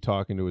already be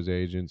talking to his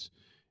agents,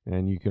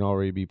 and you can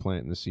already be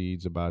planting the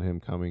seeds about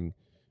him coming.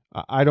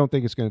 I don't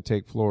think it's going to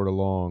take Florida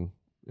long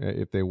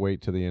if they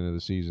wait till the end of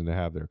the season to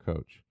have their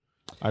coach.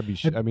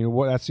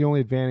 That's the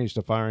only advantage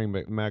to firing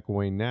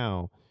McElwain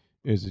now.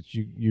 Is that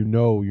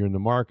you're in the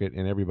market,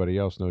 and everybody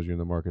else knows you're in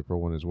the market for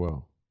one as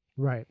well.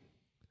 Right.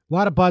 A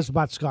lot of buzz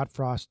about Scott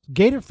Frost.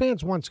 Gator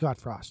fans want Scott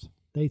Frost.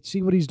 They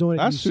see what he's doing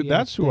at UCF.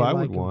 That's who I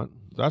would want.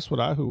 That's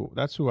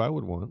who I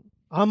would want.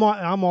 I'm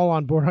all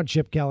on board on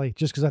Chip Kelly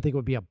just because I think it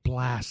would be a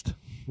blast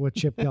with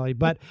Chip Kelly.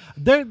 But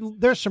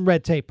there's some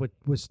red tape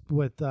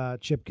with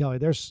Chip Kelly.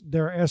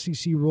 There are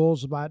SEC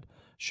rules about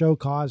show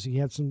cause. He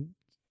had some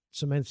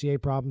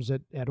NCAA problems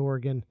at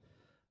Oregon.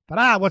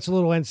 But what's a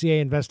little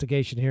NCAA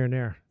investigation here and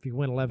there? If you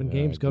win 11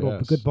 games, go to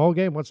a good bowl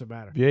game, what's the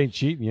matter? If you ain't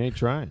cheating, you ain't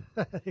trying.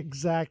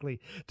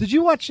 Exactly. Did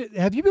you watch it?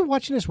 Have you been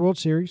watching this World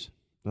Series?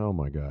 Oh,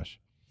 my gosh.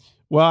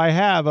 Well, I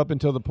have up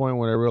until the point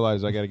when I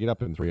realized I got to get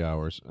up in 3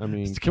 hours. I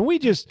mean, can we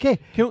just... Game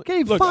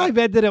 5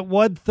 ended at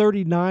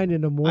 1:39 in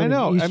the morning. I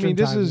know. Eastern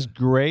this time. Is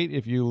great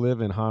if you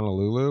live in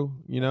Honolulu,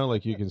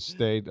 you can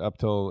stay up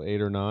till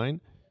 8 or 9.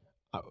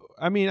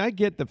 I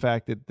get the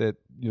fact that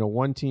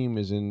one team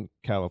is in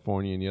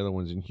California and the other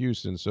one's in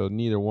Houston, so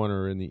neither one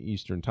are in the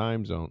Eastern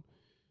time zone.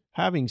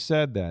 Having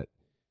said that,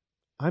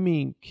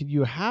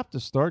 you have to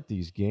start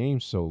these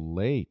games so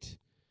late,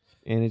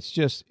 and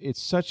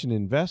it's such an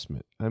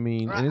investment.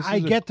 I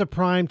get the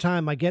prime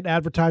time. I get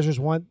advertisers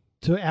want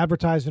to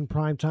advertise in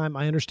prime time.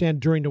 I understand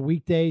during the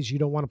weekdays you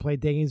don't want to play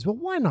day games, but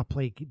why not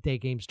play day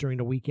games during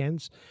the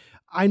weekends?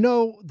 I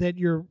know that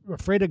you're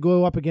afraid to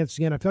go up against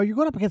the NFL. You're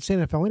going up against the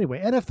NFL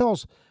anyway.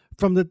 NFL's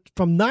from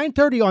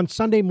 9:30 on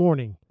Sunday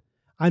morning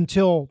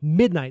until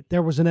midnight.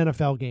 There was an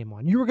NFL game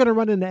on. You were going to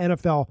run into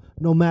NFL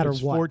no matter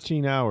what.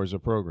 14 hours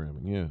of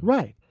programming, yeah.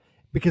 Right,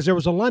 because there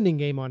was a London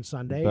game on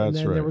Sunday, and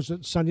then there was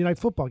a Sunday night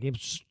football game.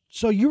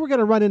 So you were going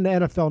to run into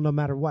NFL no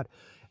matter what.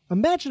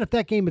 Imagine if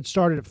that game had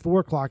started at 4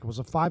 o'clock. It was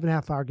a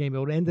 5.5-hour game. It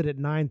would have ended at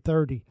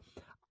 9:30.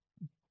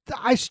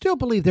 I still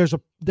believe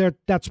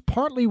that's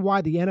partly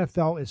why the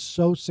NFL is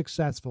so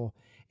successful,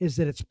 is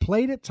that it's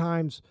played at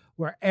times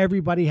where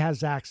everybody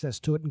has access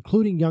to it,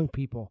 including young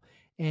people.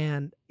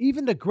 And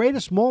even the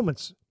greatest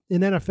moments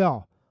in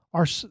NFL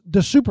are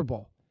the Super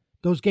Bowl.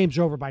 Those games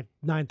are over by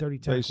 9:30, 10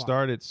 o'clock. They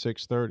start at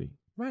 6:30.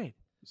 Right.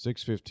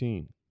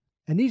 6:15.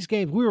 And these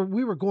games,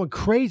 we were going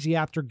crazy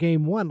after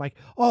game one. Like,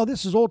 oh,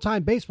 this is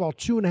old-time baseball,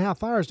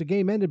 2.5 hours. The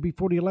game ended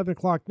before the 11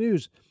 o'clock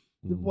news.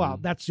 Mm-hmm. Well,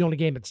 that's the only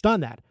game that's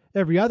done that.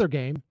 Every other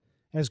game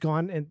has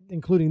gone, and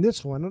including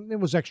this one. It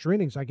was extra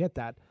innings, I get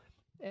that.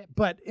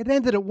 But it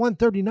ended at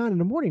 1:39 in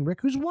the morning,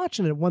 Rick. Who's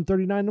watching it at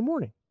 1:39 in the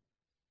morning?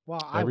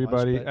 Well,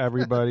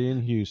 everybody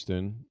in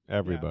Houston,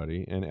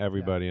 and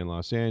everybody in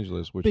Los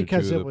Angeles, which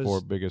because are two of the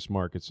four biggest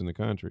markets in the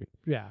country.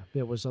 Yeah,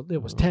 it was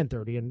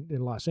 10:30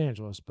 in Los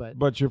Angeles,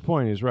 but your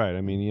point is right.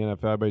 I mean, the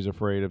NFL, everybody's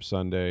afraid of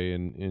Sunday,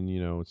 and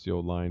it's the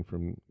old line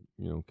from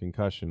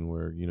Concussion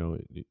where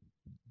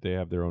they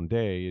have their own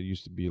day. It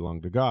used to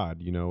belong to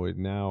God.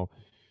 Now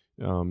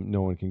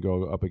no one can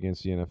go up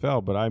against the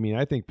NFL. But I mean,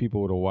 I think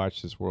people would have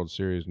watched this World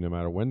Series no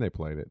matter when they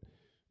played it.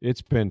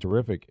 It's been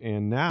terrific,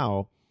 and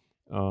now.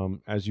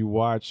 As you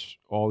watch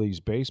all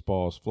these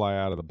baseballs fly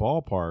out of the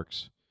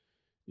ballparks,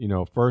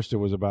 first it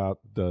was about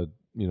the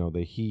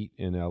heat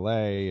in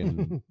LA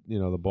and,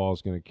 the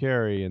ball's going to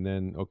carry. And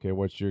then, okay,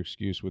 what's your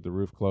excuse with the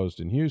roof closed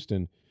in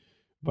Houston?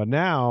 But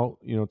now,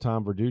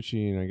 Tom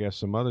Verducci and I guess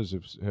some others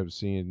have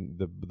seen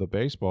the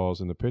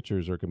baseballs, and the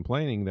pitchers are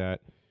complaining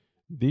that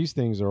these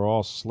things are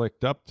all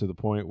slicked up to the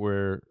point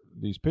where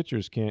these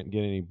pitchers can't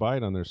get any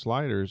bite on their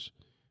sliders.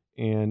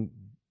 And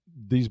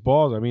these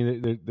balls, I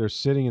mean, they're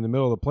sitting in the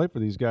middle of the plate for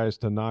these guys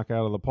to knock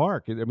out of the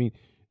park. I mean,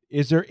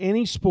 is there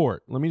any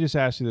sport? Let me just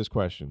ask you this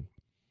question.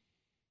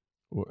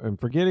 I'm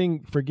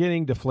forgetting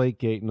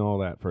Deflategate and all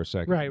that for a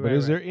second. Right. But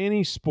is there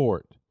any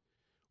sport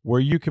where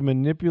you can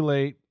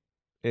manipulate,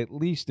 at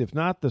least if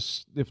not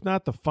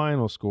the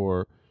final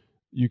score,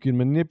 you can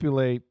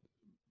manipulate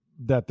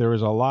that there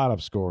is a lot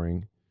of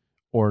scoring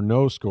or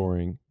no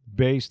scoring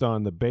based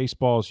on the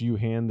baseballs you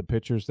hand the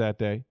pitchers that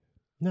day?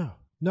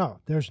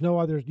 No, there's no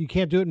other. You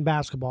can't do it in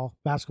basketball.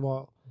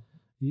 The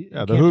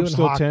hoop's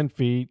still 10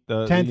 feet.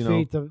 10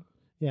 feet. The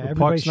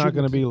puck's not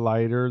going to be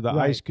lighter. The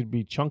ice could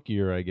be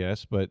chunkier, I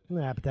guess. But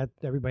that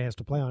everybody has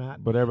to play on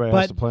that. But everybody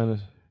has to play on it.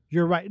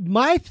 You're right.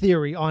 My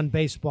theory on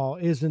baseball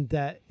isn't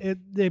that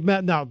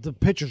now the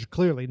pitchers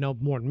clearly know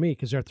more than me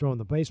because they're throwing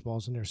the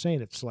baseballs and they're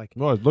saying it's like.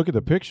 Well, look at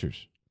the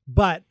pictures.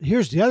 But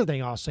here's the other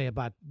thing I'll say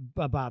about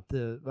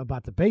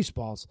the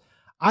baseballs.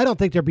 I don't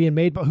think they're being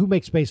made, but who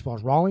makes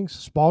baseballs? Rawlings,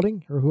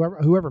 Spalding, or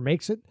whoever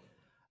makes it?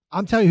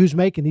 I'm telling you who's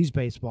making these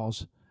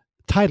baseballs.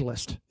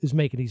 Titleist is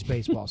making these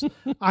baseballs.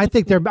 I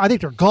think they're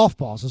golf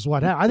balls is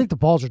what happened. I think the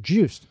balls are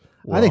juiced.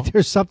 Well, I think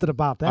there's something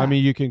about that. I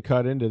mean, you can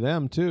cut into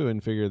them too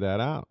and figure that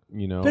out.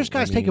 There's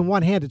guys taking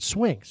one-handed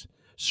swings.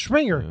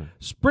 Springer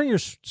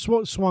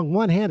swung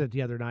one-handed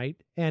the other night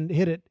and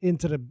hit it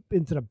into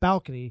the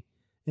balcony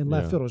in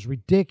left field. It was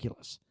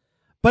ridiculous.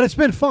 But it's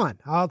been fun.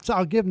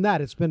 I'll give them that.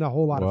 It's been a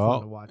whole lot of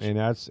fun to watch.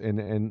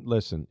 And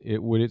listen,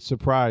 would it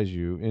surprise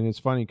you? And it's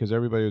funny because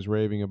everybody was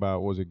raving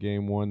about, was it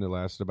game one that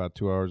lasted about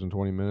 2 hours and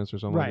 20 minutes or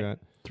something like that?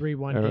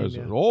 3-1 game. It was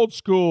old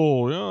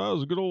school. That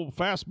was a good old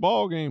fast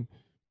ball game.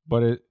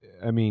 But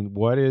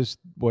what is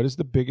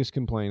the biggest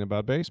complaint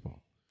about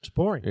baseball? It's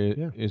boring.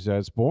 Is that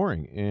it's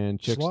boring, and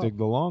chicks dig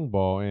the long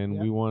ball, and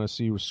we want to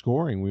see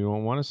scoring. We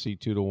don't want to see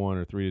 2-1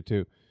 or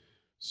 3-2.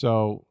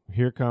 So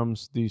here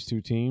comes these two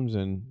teams,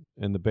 and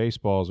the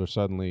baseballs are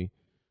suddenly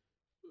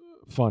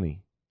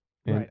funny,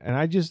 and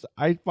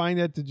I find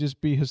that to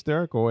just be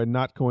hysterical and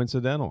not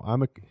coincidental.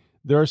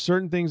 There are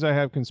certain things I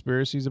have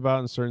conspiracies about,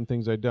 and certain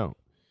things I don't.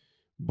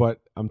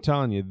 But I'm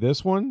telling you,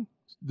 this one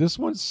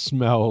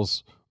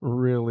smells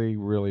really,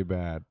 really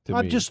bad to me.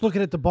 I'm just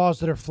looking at the balls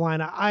that are flying.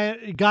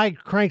 A guy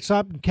cranks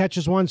up and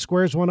catches one,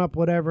 squares one up,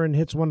 whatever, and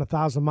hits one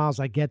 1,000 miles.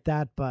 I get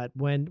that, but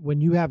when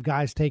you have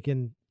guys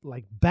taking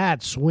like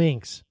bad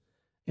swings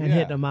and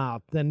hitting them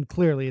out, then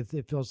clearly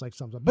it feels like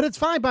something. But it's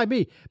fine by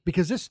me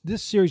because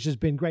this series has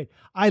been great.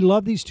 I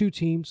love these two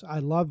teams. I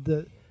love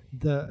the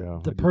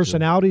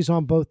personalities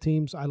on both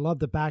teams. I love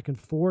the back and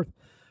forth.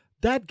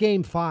 That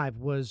Game 5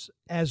 was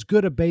as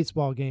good a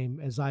baseball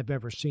game as I've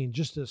ever seen.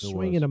 Just a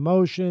swing and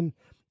emotion.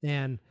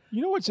 And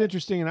you know what's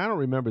interesting, and I don't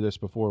remember this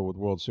before with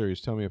World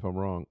Series. Tell me if I'm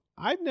wrong.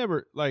 I've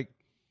never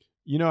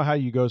you know how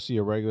you go see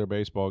a regular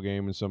baseball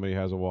game and somebody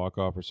has a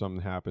walk-off or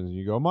something happens and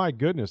you go, my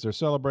goodness, they're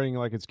celebrating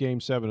like it's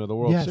Game 7 of the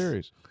World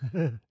Series.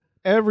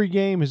 Every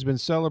game has been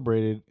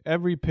celebrated,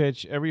 every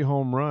pitch, every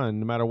home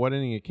run, no matter what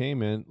inning it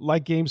came in,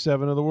 like Game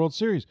 7 of the World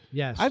Series.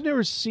 Yes. I've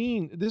never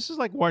seen – this is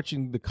like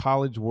watching the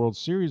College World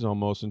Series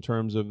almost in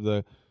terms of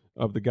the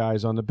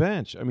guys on the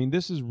bench. I mean,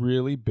 this has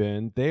really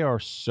been – they are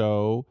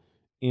so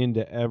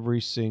into every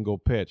single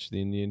pitch.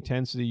 The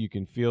intensity, you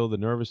can feel the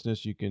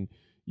nervousness, you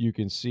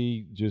can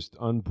see just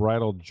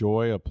unbridled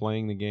joy of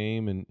playing the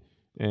game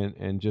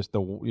and just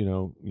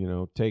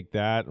the take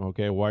that,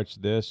 okay,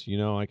 watch this,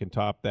 I can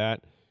top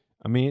that.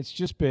 I mean, it's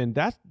just been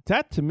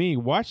that to me,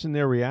 watching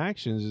their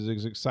reactions is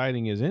as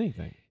exciting as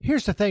anything.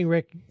 Here's the thing,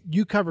 Rick.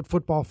 You covered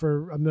football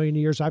for a million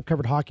years. I've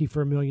covered hockey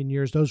for a million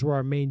years. Those were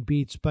our main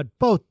beats. But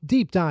both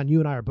deep down, you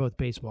and I are both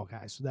baseball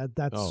guys.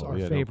 That's our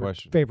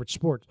favorite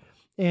sport.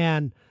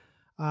 And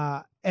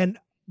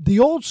the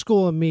old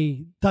school of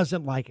me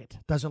doesn't like it.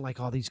 Doesn't like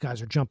all these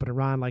guys are jumping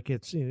around like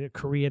it's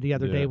Korea the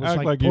other day was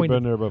like you've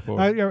been there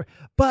before.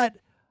 But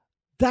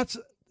this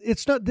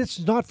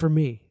is not for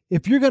me.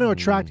 If you're going to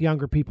attract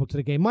younger people to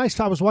the game, I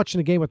was watching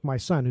a game with my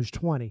son who's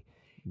 20.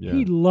 Yeah.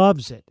 He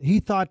loves it. He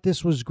thought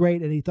this was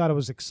great and he thought it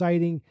was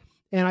exciting.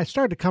 And I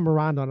started to come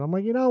around on it. I'm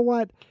like, you know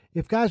what?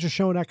 If guys are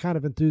showing that kind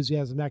of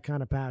enthusiasm, that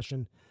kind of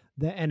passion,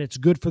 and it's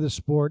good for the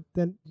sport,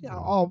 then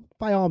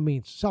by all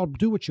means,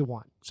 do what you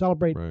want.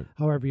 Celebrate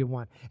however you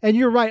want. And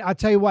you're right. I'll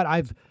tell you what,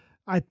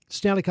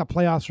 Stanley Cup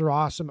playoffs are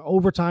awesome.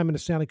 Overtime in the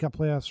Stanley Cup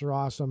playoffs are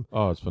awesome.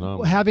 Oh, it's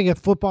phenomenal. Having a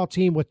football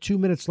team with 2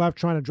 minutes left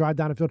trying to drive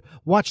down the field,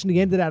 watching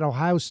the end of that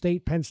Ohio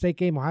State-Penn State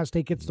game, Ohio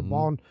State gets the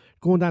ball and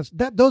going down.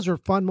 Those are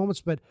fun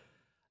moments, but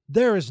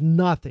there is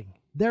nothing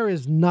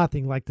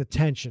like the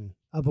tension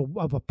of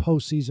a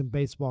postseason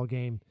baseball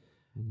game,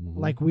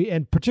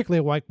 and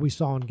particularly like we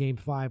saw in Game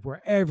 5,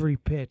 where every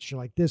pitch, you're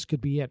like, this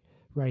could be it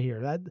right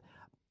here.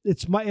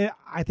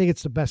 I think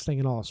it's the best thing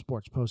in all of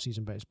sports,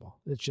 postseason baseball.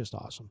 It's just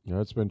awesome. Yeah,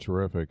 it's been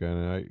terrific,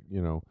 and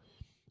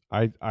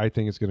I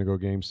think it's going to go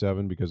Game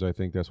 7 because I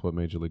think that's what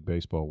Major League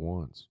Baseball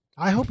wants.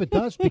 I hope it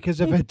does,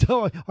 because if it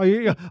don't,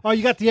 you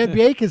got the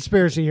NBA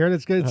conspiracy here.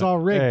 It's all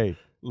rigged. Hey,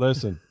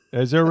 listen.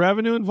 Is there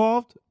revenue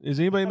involved? Is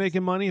anybody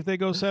making money if they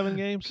go 7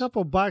 games? A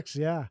couple bucks,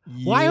 yeah.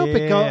 Well, I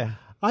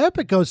hope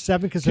it goes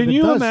 7, because can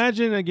you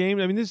imagine a game?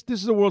 I mean, this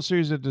is a World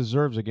Series that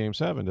deserves a Game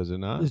 7, does it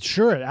not?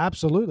 Sure,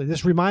 absolutely.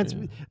 This reminds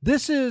me.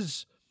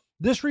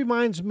 This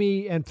reminds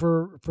me, and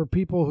for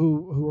people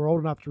who are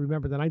old enough to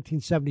remember, the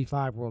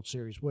 1975 World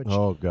Series, which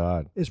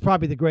is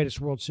probably the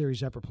greatest World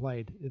Series ever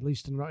played, at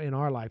least in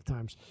our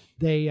lifetimes.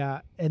 They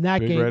in that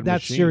game,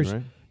 that series.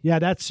 Right? Yeah,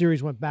 that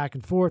series went back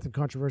and forth, and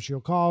controversial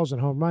calls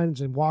and home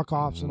runs and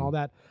walk-offs and all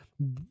that.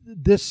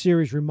 This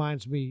series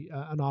reminds me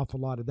an awful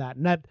lot of that.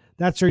 And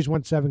that series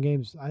went 7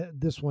 games.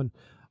 This one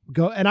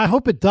and I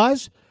hope it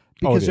does,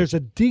 because there's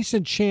a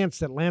decent chance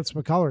that Lance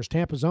McCullers,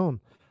 Tampa's own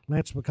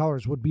Lance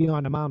McCullers, would be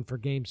on the mound for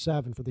Game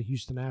 7 for the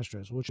Houston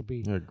Astros, which would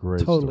be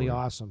totally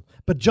awesome.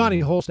 But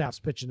Johnny Holstaff's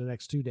pitching the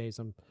next 2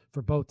 days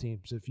for both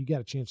teams. If you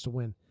get a chance to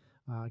win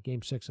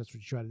Game 6, that's what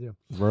you try to do.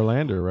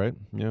 Verlander, right?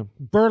 Yeah.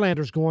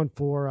 Verlander's going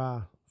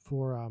for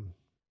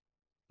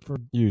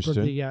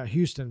Houston. The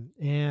Houston,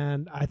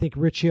 and I think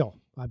Rich Hill,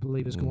 I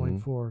believe, is going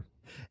for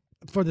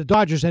the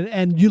Dodgers.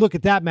 And you look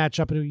at that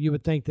matchup, and you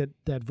would think that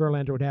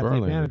Verlander would have the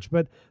advantage.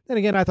 But then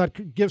again, I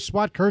thought give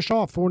Spot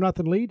Kershaw a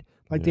 4-0 lead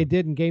like they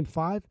did in Game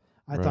 5.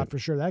 I thought for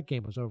sure that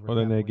game was over. Well,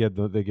 then they get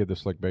the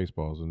slick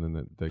baseballs, and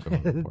then they go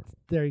on the court.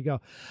 There you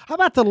go. How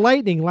about the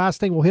Lightning? Last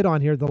thing we'll hit on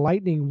here: the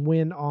Lightning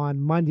win on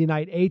Monday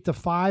night,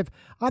 8-5.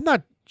 I'm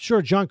not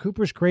sure John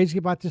Cooper's crazy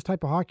about this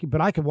type of hockey,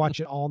 but I could watch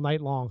it all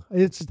night long.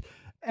 It's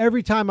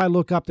every time I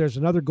look up, there's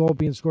another goal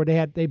being scored.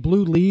 They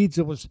blew leads.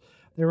 They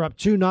were up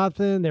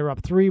 2-0. They were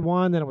up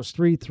 3-1. Then it was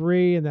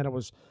 3-3, and then it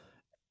was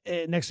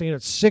next thing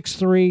it's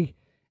 6-3,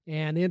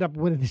 and they end up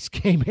winning this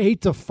game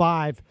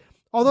 8-5.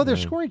 Although their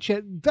scoring,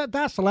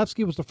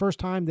 Vasilevsky was the first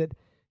time that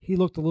he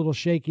looked a little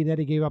shaky. Then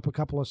he gave up a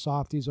couple of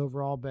softies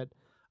overall, but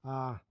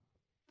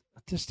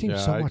this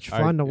team's so much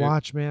fun to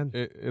watch, man.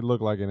 It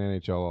looked like an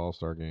NHL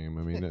All-Star game.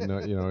 I mean,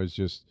 it's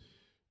just.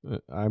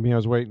 I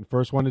was waiting.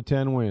 First 1 to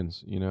 10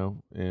 wins,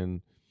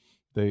 and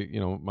they,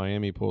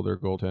 Miami pulled their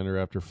goaltender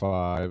after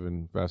 5,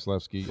 and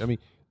Vasilevsky. I mean,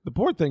 the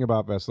important thing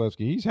about Vasilevsky,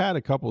 he's had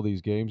a couple of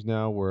these games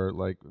now where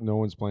like no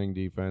one's playing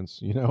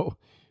defense,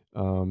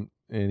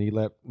 and he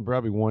let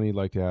probably one he'd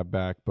like to have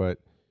back, but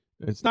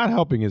it's not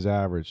helping his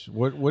average.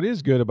 What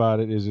is good about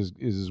it is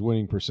his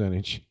winning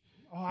percentage.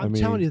 Oh, I'm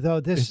telling you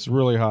though, it's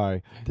really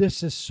high.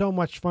 This is so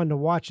much fun to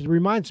watch. It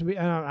reminds me,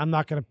 and I'm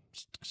not going to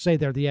say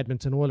they're the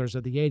Edmonton Oilers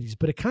of the '80s,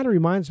 but it kind of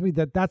reminds me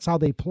that that's how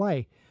they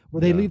play,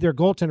 where they leave their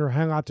goaltender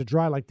hang out to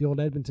dry like the old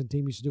Edmonton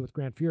team used to do with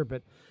Grant Fuhr.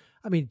 But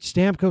I mean,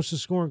 Stamkos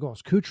is scoring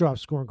goals, Kucherov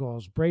scoring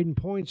goals, Braden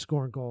Point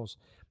scoring goals.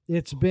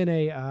 It's been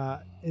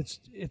it's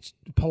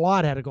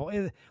Palat had a goal.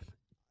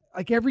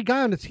 Like every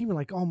guy on the team are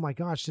like, oh my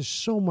gosh, there's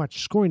so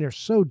much scoring. They're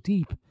so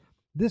deep.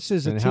 This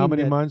is a team. And how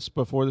many months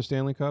before the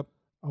Stanley Cup?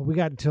 Oh, we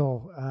got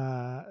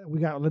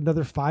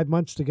another 5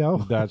 months to go.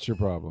 That's your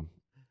problem.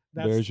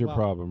 There's your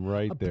problem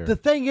right there. The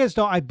thing is,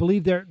 though, I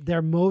believe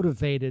they're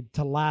motivated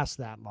to last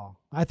that long.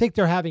 I think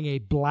they're having a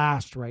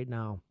blast right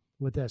now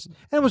with this. And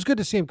it was good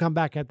to see him come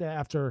back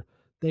after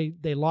they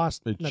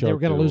lost. They were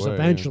going to lose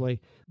eventually.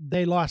 Yeah.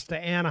 They lost to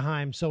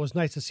Anaheim, so it was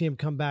nice to see him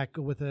come back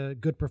with a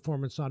good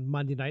performance on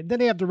Monday night. Then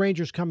they have the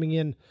Rangers coming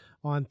in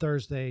on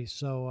Thursday,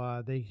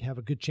 so they have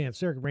a good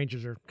chance. Their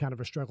Rangers are kind of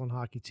a struggling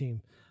hockey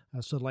team.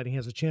 So the Lightning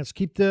has a chance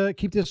to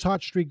keep this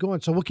hot streak going.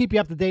 So we'll keep you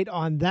up to date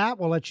on that.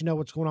 We'll let you know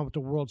what's going on with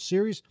the World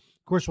Series.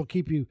 Of course, we'll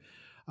keep you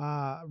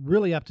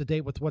really up to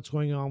date with what's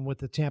going on with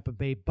the Tampa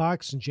Bay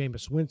Bucks and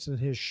Jameis Winston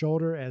and his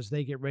shoulder as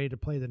they get ready to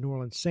play the New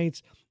Orleans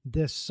Saints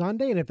this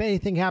Sunday. And if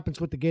anything happens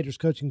with the Gators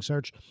coaching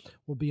search,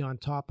 we'll be on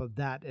top of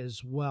that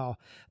as well.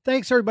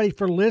 Thanks, everybody,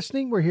 for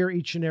listening. We're here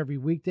each and every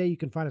weekday. You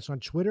can find us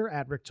on Twitter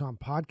at Rick Tom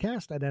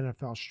Podcast, at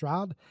NFL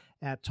Stroud,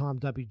 at Tom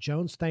W.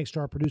 Jones. Thanks to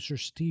our producer,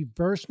 Steve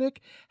Versnick.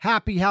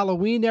 Happy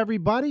Halloween,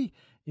 everybody.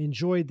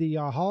 Enjoy the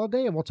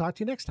holiday, and we'll talk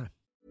to you next time.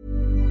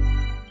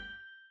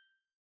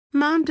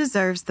 Mom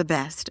deserves the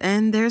best,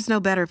 and there's no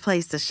better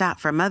place to shop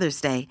for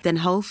Mother's Day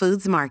than Whole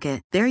Foods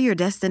Market. They're your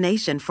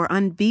destination for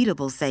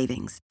unbeatable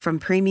savings, from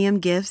premium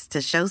gifts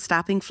to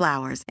show-stopping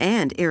flowers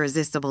and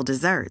irresistible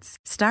desserts.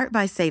 Start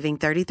by saving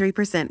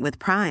 33% with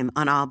Prime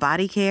on all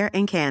body care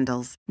and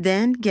candles.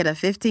 Then get a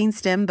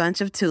 15-stem bunch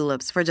of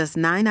tulips for just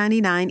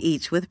 $9.99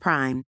 each with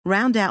Prime.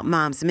 Round out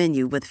Mom's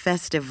menu with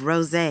festive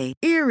rosé,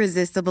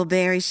 irresistible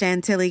berry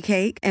chantilly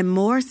cake, and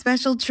more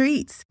special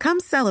treats. Come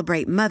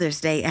celebrate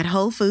Mother's Day at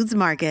Whole Foods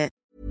Market.